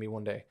Cooney ringing me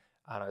one day,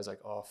 and I was like,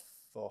 oh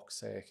fuck's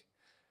sake,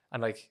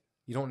 and like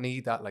you don't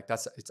need that. Like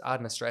it's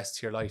adding a stress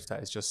to your life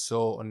that is just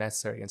so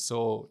unnecessary and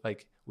so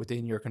like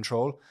within your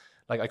control.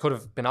 Like I could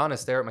have been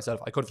honest there with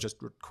myself. I could have just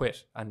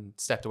quit and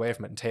stepped away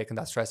from it and taken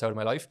that stress out of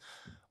my life,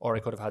 or I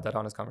could have had that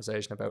honest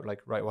conversation about like,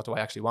 right, what do I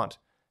actually want?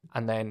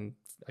 And then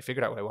I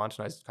figured out what I want,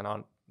 and I was kind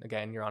of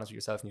again, you're honest with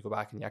yourself, and you go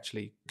back and you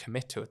actually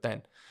commit to it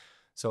then.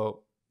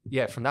 So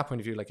yeah, from that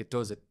point of view, like it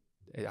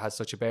has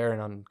such a bearing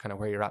on kind of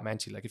where you're at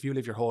mentally. Like if you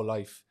live your whole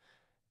life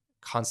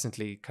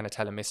constantly kind of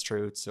telling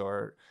mistruths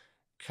or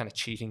kind of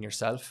cheating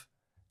yourself,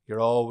 you're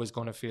always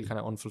going to feel kind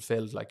of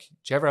unfulfilled. Like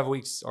do you ever have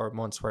weeks or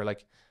months where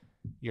like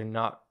you're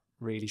not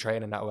really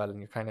training that well, and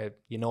you're kind of,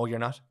 you know, you're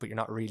not, but you're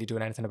not really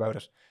doing anything about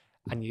it,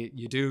 and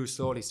you do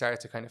slowly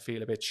start to kind of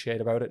feel a bit shit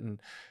about it? And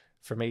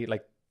for me,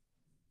 like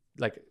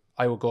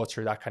I will go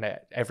through that kind of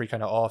every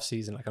kind of off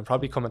season. Like I'm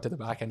probably coming to the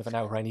back end of it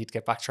now where I need to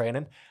get back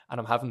training, and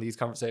I'm having these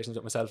conversations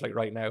with myself like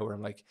right now where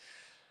I'm like,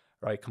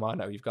 right, come on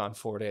now, you've gone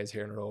 4 days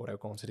here in a row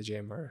without going to the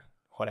gym or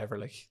whatever,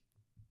 like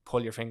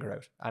pull your finger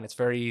out. And it's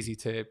very easy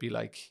to be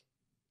like,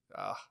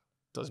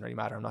 doesn't really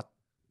matter,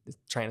 the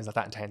training's not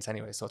that intense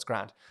anyway, so it's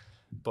grand.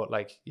 But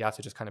like you have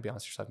to just kind of be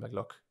honest with yourself and like,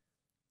 look,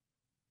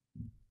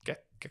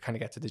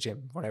 get to the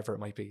gym, whatever it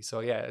might be.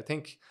 So yeah, I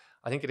think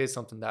it is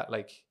something that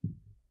like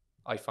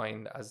I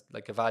find as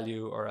like a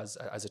value or as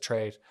a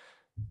trade,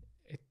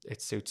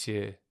 it suits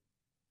you,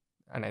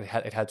 and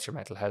it helps your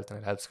mental health,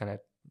 and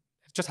it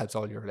just helps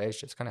all your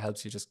relationships. Kind of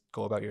helps you just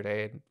go about your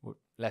day and with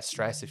less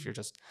stress if you're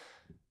just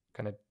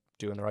kind of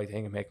doing the right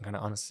thing and making kind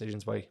of honest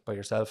decisions by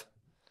yourself.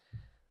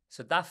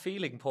 So that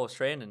feeling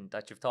post-training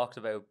that you've talked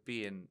about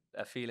being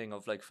a feeling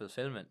of like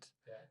fulfillment,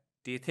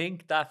 do you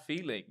think that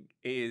feeling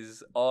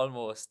is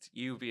almost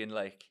you being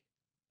like,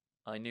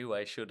 I knew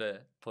I should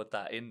have put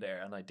that in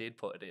there and I did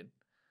put it in,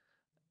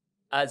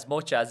 as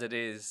much as it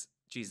is,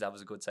 geez, that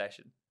was a good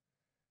session,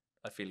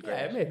 I feel great?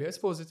 Yeah, maybe. I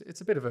suppose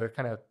it's a bit of a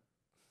kind of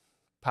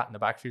pat in the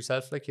back for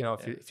yourself. Like, you know,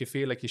 if you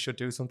feel like you should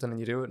do something and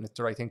you do it and it's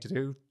the right thing to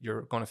do,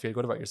 you're going to feel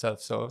good about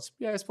yourself. So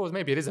I suppose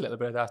maybe it is a little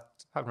bit of that.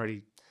 I haven't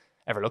really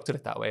ever looked at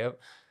it that way.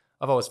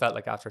 I've always felt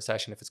like after a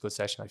session, if it's a good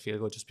session, I feel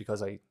good just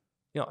because I,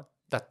 you know,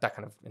 that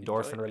kind of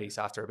endorphin release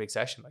after a big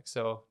session. Like,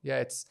 so yeah,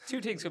 it's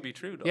two things could be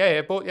true though.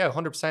 Yeah, both. Yeah,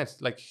 100%.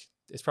 Like,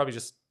 it's probably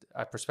just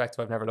a perspective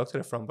I've never looked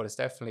at it from, but it's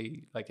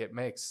definitely like it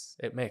makes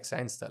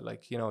sense that,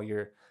 like, you know,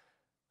 I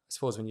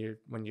suppose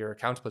when you're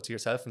accountable to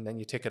yourself and then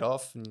you tick it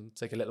off and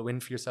it's like a little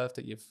win for yourself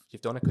that you've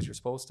done it because you're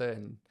supposed to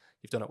and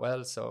you've done it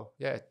well. So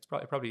yeah, it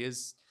probably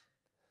is.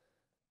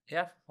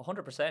 Yeah,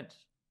 100%.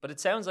 But it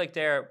sounds like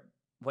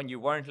when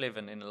you weren't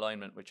living in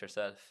alignment with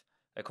yourself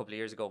a couple of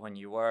years ago, when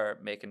you were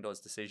making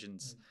those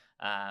decisions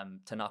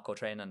to not go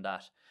training,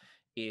 that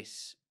it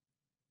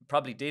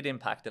probably did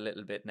impact a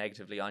little bit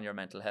negatively on your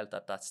mental health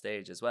at that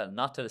stage as well.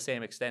 Not to the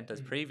same extent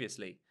as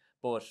previously,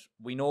 but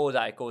we know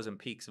that it goes in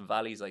peaks and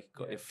valleys, like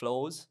it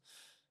flows.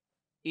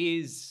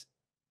 Is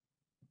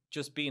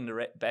just being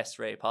the best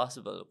Ray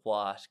possible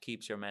what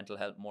keeps your mental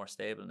health more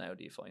stable now,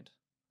 do you find?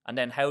 And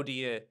then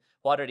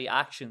what are the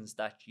actions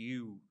that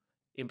you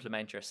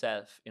implement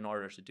yourself in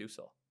order to do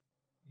so?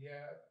 Yeah.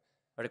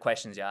 Or the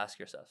questions you ask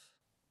yourself?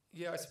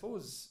 Yeah, I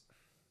suppose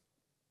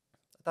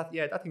that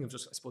thing of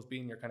just, I suppose,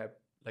 being your kind of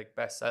like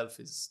best self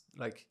is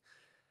like,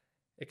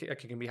 it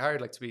can be hard,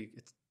 like to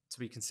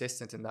be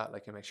consistent in that,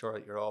 like, and make sure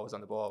that you're always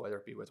on the ball, whether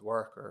it be with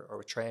work or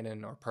with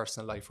training or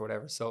personal life or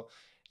whatever. So,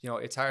 you know,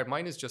 it's hard.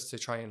 Mine is just to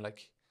try and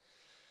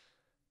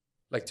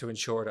like to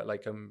ensure that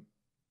like I'm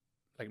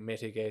like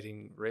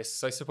mitigating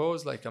risks, I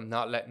suppose. Like I'm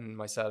not letting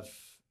myself,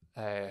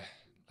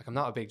 like I'm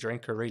not a big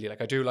drinker really.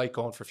 Like I do like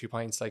going for a few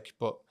pints, like,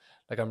 but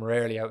like I'm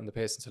rarely out in the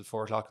piss until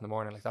 4 o'clock in the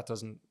morning. Like that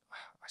doesn't,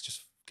 I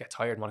just get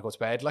tired and want to go to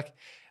bed. Like,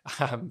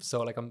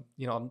 so like I'm,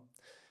 you know,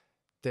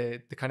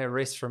 the kind of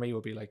risk for me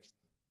would be like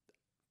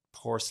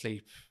poor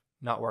sleep,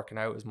 not working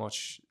out as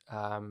much,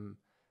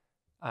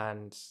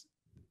 and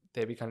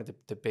they'd be kind of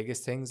the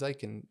biggest things.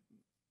 Like, and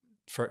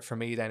for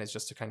me then is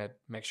just to kind of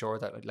make sure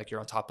that like you're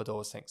on top of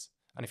those things.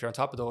 And if you're on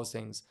top of those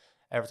things,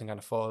 everything kind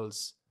of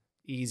falls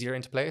easier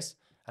into place.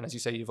 And as you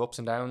say, you've ups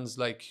and downs,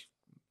 like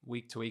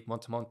week to week,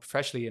 month to month,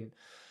 professionally, and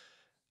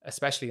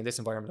especially in this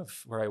environment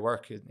of where I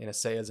work in a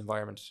sales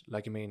environment.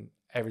 Like, I mean,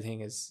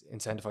 everything is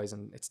incentivized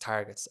and it's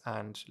targets,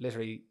 and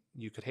literally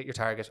you could hit your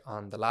target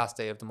on the last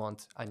day of the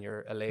month and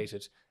you're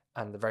elated,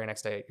 and the very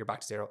next day you're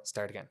back to zero,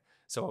 start again.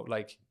 So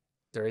like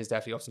there is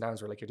definitely ups and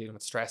downs where like you're dealing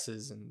with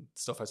stresses and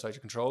stuff outside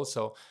your control.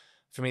 So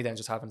for me then,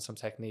 just having some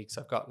techniques,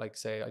 I've got, like,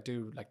 say I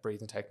do like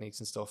breathing techniques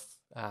and stuff,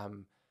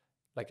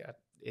 like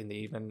in the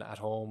evening at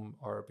home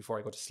or before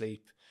I go to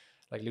sleep.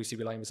 Like Lucy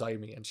would be lying beside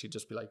me and she'd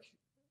just be like,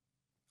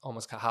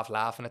 almost half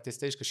laughing at this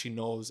stage because she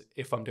knows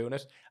if I'm doing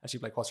it, and she'd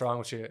be like, "What's wrong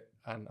with you?"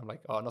 And I'm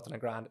like, "Oh, nothing, a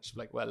grand." She'd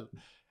be like, "Well,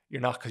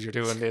 you're not, because you're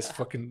doing this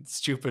fucking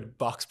stupid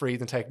box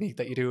breathing technique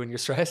that you do when you're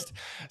stressed.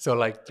 So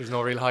like, there's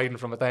no real hiding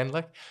from it then."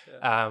 Like,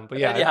 but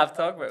yeah, then you have to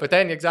talk about but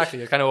then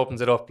exactly, it kind of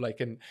opens it up. Like,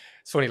 and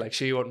it's funny, like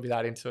she wouldn't be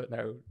that into it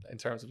now in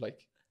terms of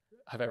like,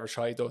 I've ever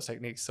tried those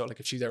techniques. So like,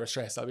 if she's ever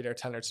stressed, I'll be there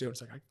telling her to do it.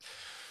 It's like,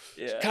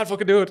 can't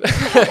fucking do it.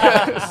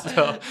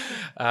 So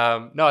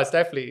no, it's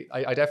definitely,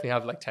 I definitely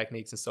have like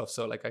techniques and stuff.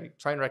 So like, I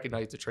try and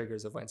recognize the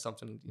triggers of when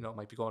something, you know,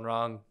 might be going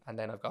wrong, and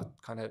then I've got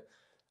kind of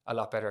a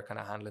lot better kind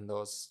of handling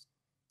those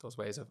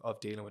ways of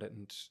dealing with it.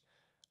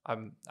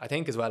 And I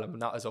think as well, I'm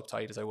not as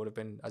uptight as I would have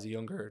been as a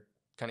younger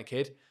kind of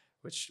kid,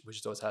 which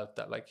does help,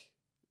 that like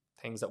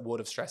things that would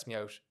have stressed me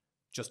out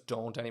just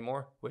don't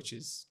anymore, which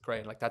is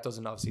great. Like, that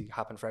doesn't obviously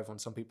happen for everyone.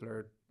 Some people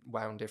are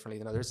wound differently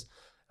than others.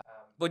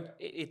 But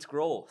it's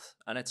growth,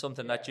 and it's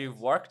something that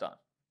you've worked on.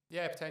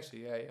 Yeah,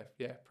 potentially.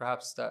 Yeah.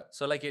 Perhaps that.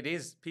 So like, it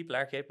is, people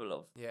are capable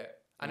of. Yeah,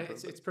 and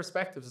it's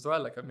perspectives as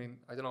well. Like, I mean,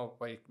 I don't know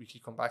why we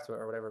keep coming back to it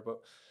or whatever, but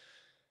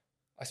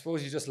I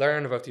suppose you just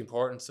learn about the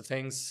importance of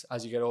things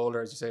as you get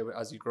older, as you say,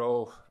 as you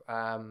grow.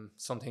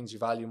 Some things you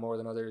value more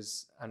than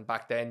others, and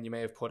back then you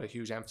may have put a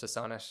huge emphasis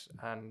on it,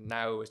 and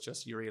now it's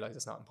just, you realize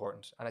it's not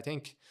important. And I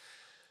think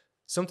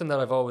something that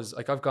I've always,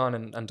 like, I've gone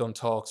and done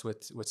talks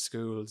with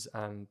schools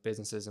and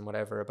businesses and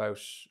whatever about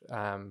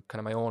kind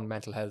of my own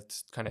mental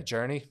health kind of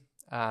journey.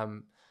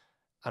 And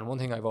one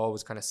thing I've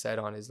always kind of said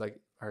on is like,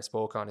 or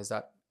spoke on, is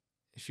that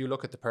if you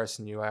look at the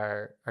person you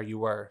are, or you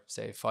were,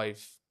 say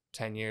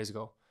 5-10 years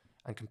ago,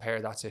 and compare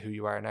that to who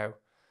you are now,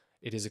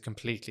 it is a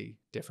completely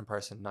different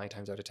person 9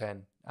 times out of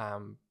 10.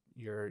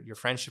 Your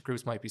friendship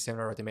groups might be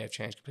similar, or they may have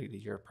changed completely.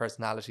 Your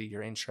personality,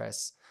 your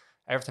interests,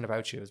 everything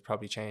about you has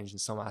probably changed in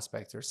some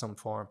aspect or some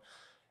form.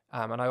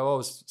 And I've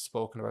always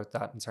spoken about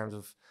that in terms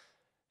of,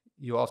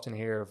 you often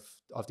hear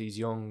of these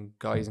young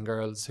guys and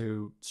girls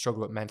who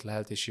struggle with mental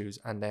health issues,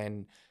 and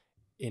then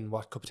in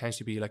what could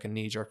potentially be like a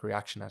knee-jerk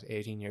reaction at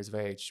 18 years of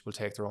age will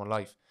take their own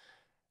life.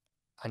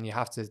 And you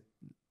have to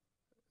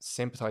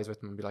sympathize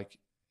with them and be like,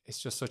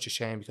 it's just such a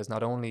shame, because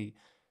not only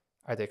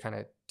are they kind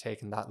of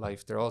taking that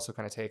life, they're also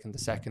kind of taking the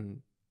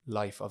second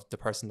life of the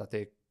person that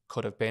they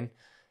could have been.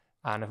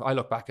 And if I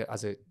look back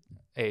as a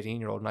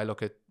 18-year-old and I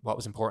look at what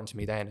was important to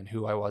me then and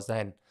who I was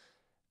then,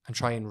 and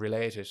try and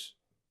relate it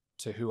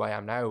to who I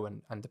am now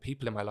and the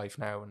people in my life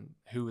now and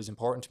who is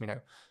important to me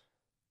now,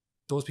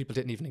 those people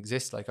didn't even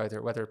exist. Like,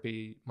 either whether it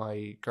be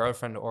my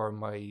girlfriend or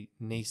my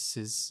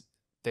nieces,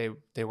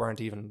 they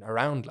weren't even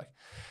around. Like,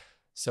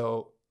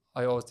 so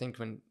I always think,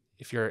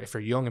 if you're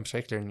young in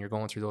particular and you're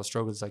going through those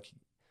struggles, like,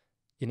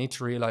 you need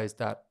to realize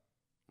that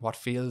what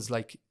feels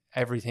like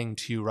everything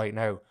to you right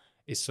now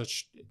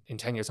is in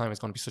 10 years time, it's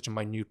going to be such a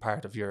minute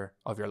part of your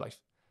life.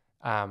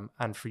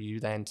 And for you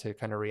then to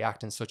kind of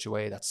react in such a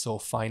way that's so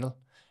final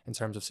in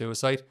terms of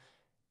suicide,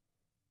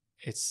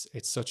 it's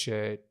such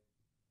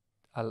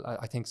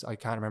I think, I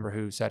can't remember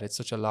who said, it's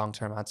such a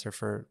long-term answer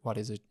for what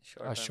is a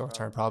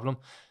short-term problem.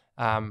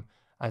 And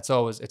it's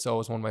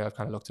always one way I've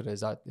kind of looked at it,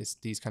 is that it's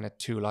these kind of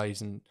two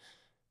lives, and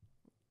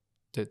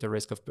the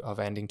risk of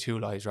ending two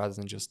lives rather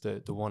than just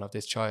the one of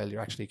this child.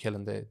 You're actually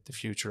killing the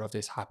future of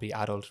this happy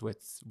adult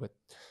with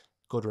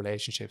good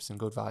relationships and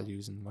good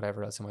values and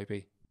whatever else it might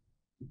be.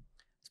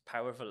 It's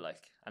powerful,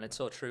 like, and it's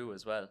so true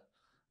as well.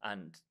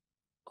 And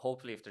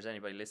hopefully, if there's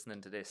anybody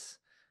listening to this,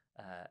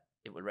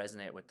 it will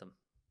resonate with them,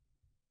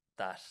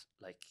 that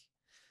like,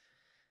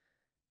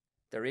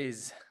 there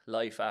is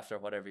life after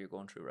whatever you're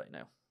going through right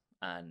now,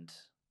 and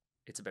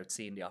it's about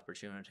seeing the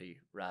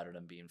opportunity rather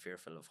than being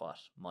fearful of what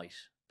might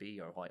be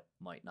or what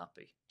might not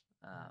be.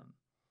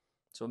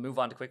 So we'll move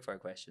on to quickfire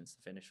questions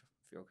to finish,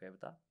 if you're okay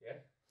with that. Yeah.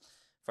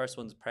 First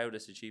one's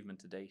proudest achievement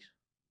to date.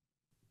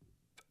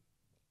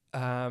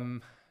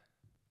 Quickfire.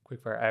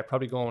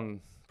 Probably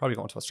going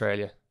to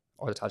Australia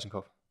or the Tajan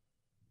Cup.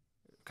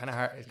 Kind of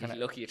hard. It's kind of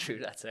lucky you threw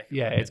that second.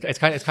 Yeah, it's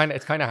kind of hard.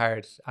 It's kind of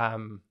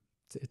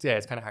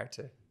hard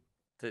to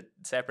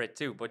separate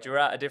two, but you're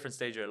at a different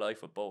stage of your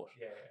life with both.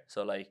 Yeah.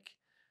 So like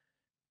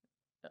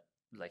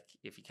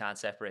if you can't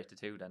separate the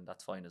two, then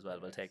that's fine as well.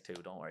 We'll take two.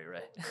 Don't worry,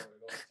 Ray.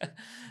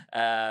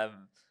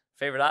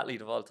 Favorite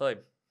athlete of all time?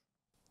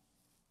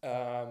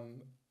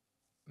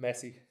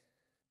 Messi.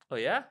 Oh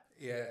yeah.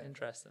 Yeah.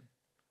 Interesting.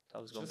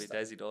 That was going to be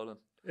Desi Dolan.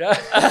 Yeah.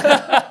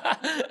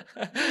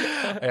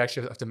 I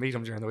actually have to meet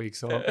him during the week,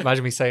 so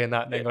imagine me saying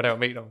that and then go down and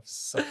meet him.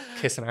 So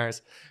kissing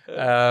ours.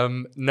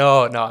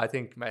 No, I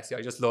think Messi.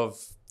 I just love.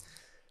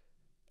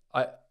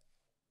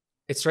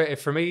 It's straight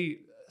for me.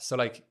 So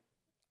like,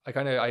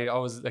 I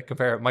always like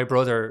compare. My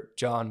brother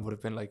John would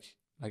have been like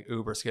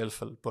uber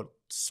skillful, but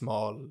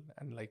small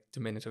and like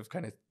diminutive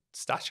kind of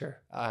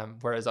stature.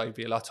 Whereas I'd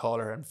be a lot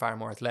taller and far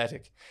more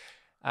athletic.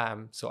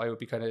 So I would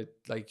be kind of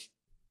like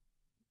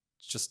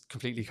just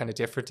completely kind of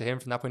different to him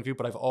from that point of view.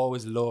 But I've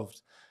always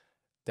loved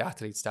the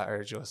athletes that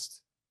are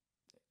just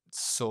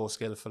so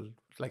skillful.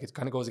 Like, it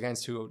kind of goes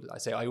against who I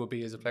say I would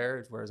be as a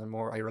player, whereas I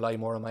rely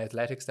more on my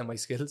athletics than my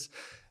skills.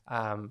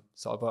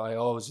 But I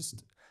always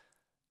just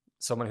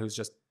someone who's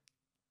just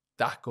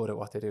that good at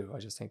what they do. I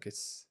just think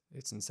it's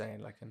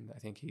insane. Like, and I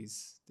think he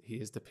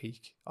is the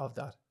peak of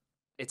that.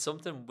 It's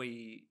something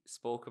we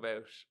spoke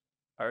about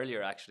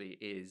earlier, actually,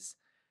 is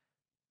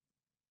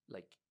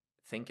like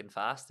thinking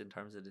fast in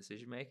terms of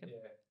decision making. Yeah.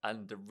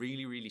 And the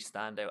really, really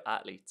standout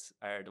athletes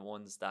are the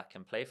ones that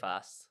can play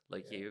fast,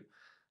 like you,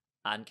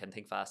 and can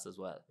think fast as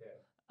well.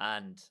 Yeah.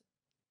 And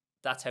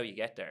that's how you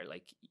get there.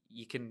 Like,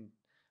 you can,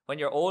 when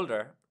you're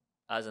older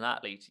as an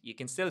athlete, you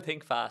can still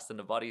think fast and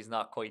the body's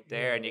not quite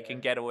there, and you can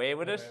get away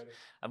with it.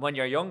 And when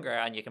you're younger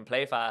and you can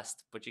play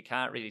fast, but you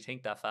can't really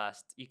think that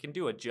fast, you can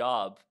do a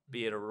job,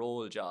 be it a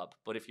role job.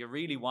 But if you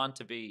really want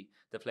to be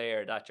the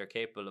player that you're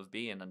capable of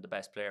being and the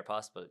best player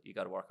possible, you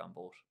got to work on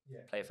both.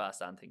 Play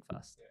fast and think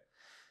fast.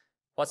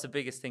 What's the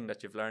biggest thing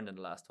that you've learned in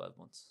the last 12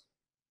 months?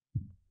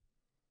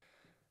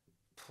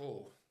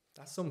 Oh,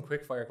 that's some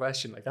quick fire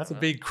question. Like, that's a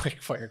big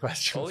quick fire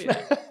question. Oh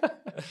yeah.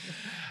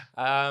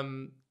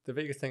 The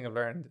biggest thing I've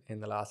learned in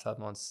the last 12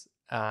 months,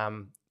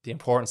 the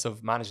importance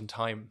of managing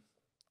time.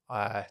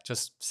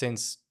 Just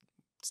since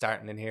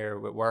starting in here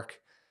with work,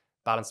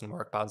 balancing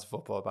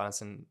football,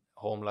 balancing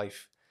home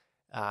life.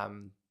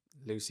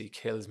 Lucy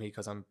kills me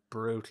because I'm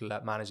brutal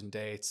at managing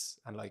dates,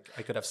 and like,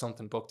 I could have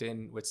something booked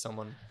in with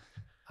someone,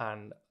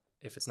 and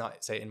if it's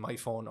not, say, in my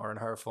phone or in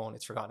her phone,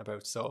 it's forgotten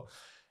about. So,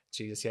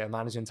 Jesus, yeah,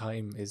 managing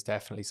time is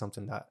definitely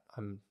something that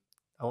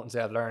I wouldn't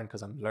say I've learned,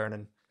 because I'm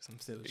learning. I'm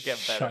still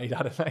shite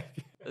at it.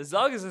 Like, as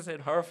long as it's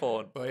in her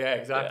phone. But yeah,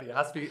 exactly. Yeah.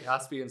 It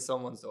has to be in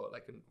someone's though.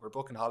 Like, we're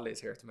booking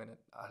holidays here at the minute,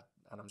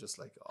 and I'm just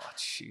like, oh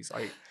jeez,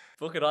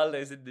 booking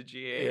holidays in the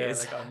GA. Yeah,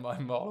 like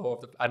I'm all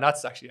over and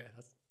that's actually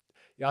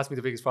you asked me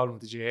the biggest problem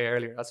with the GA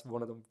earlier. That's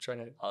one of them. Trying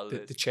to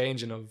the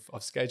changing of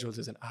schedules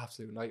is an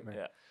absolute nightmare.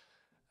 Yeah,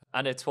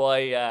 and it's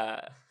why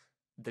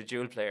the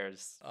dual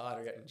players.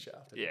 They're getting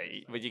shafted. Yeah,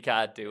 but you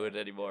can't do it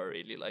anymore,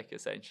 really. Like,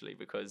 essentially,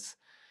 because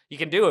you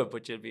can do it,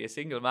 but you'll be a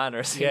single man or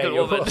a single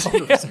woman.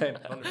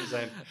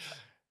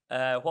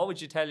 100%. What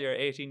would you tell your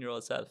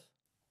 18-year-old self?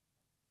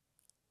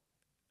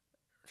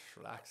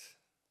 Relax.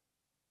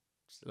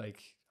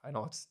 Like, I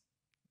know it's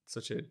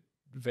such a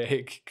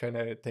vague kind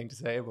of thing to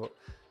say, but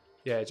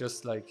yeah,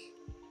 just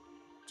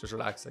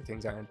relax. Like,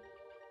 things aren't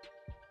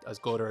as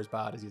good or as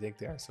bad as you think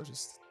they are. So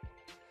just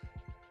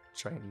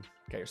try and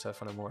get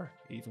yourself on a more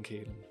even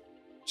keel and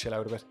chill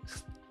out a bit.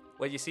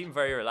 Well, you seem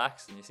very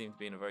relaxed and you seem to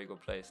be in a very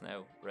good place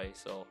now, Ray.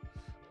 So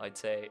I'd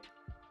say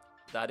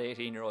that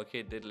 18-year-old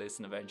kid did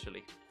listen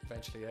eventually.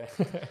 Yeah.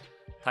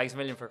 Thanks a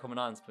million for coming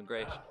on. It's been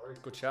great.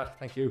 Good chat.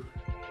 Thank you.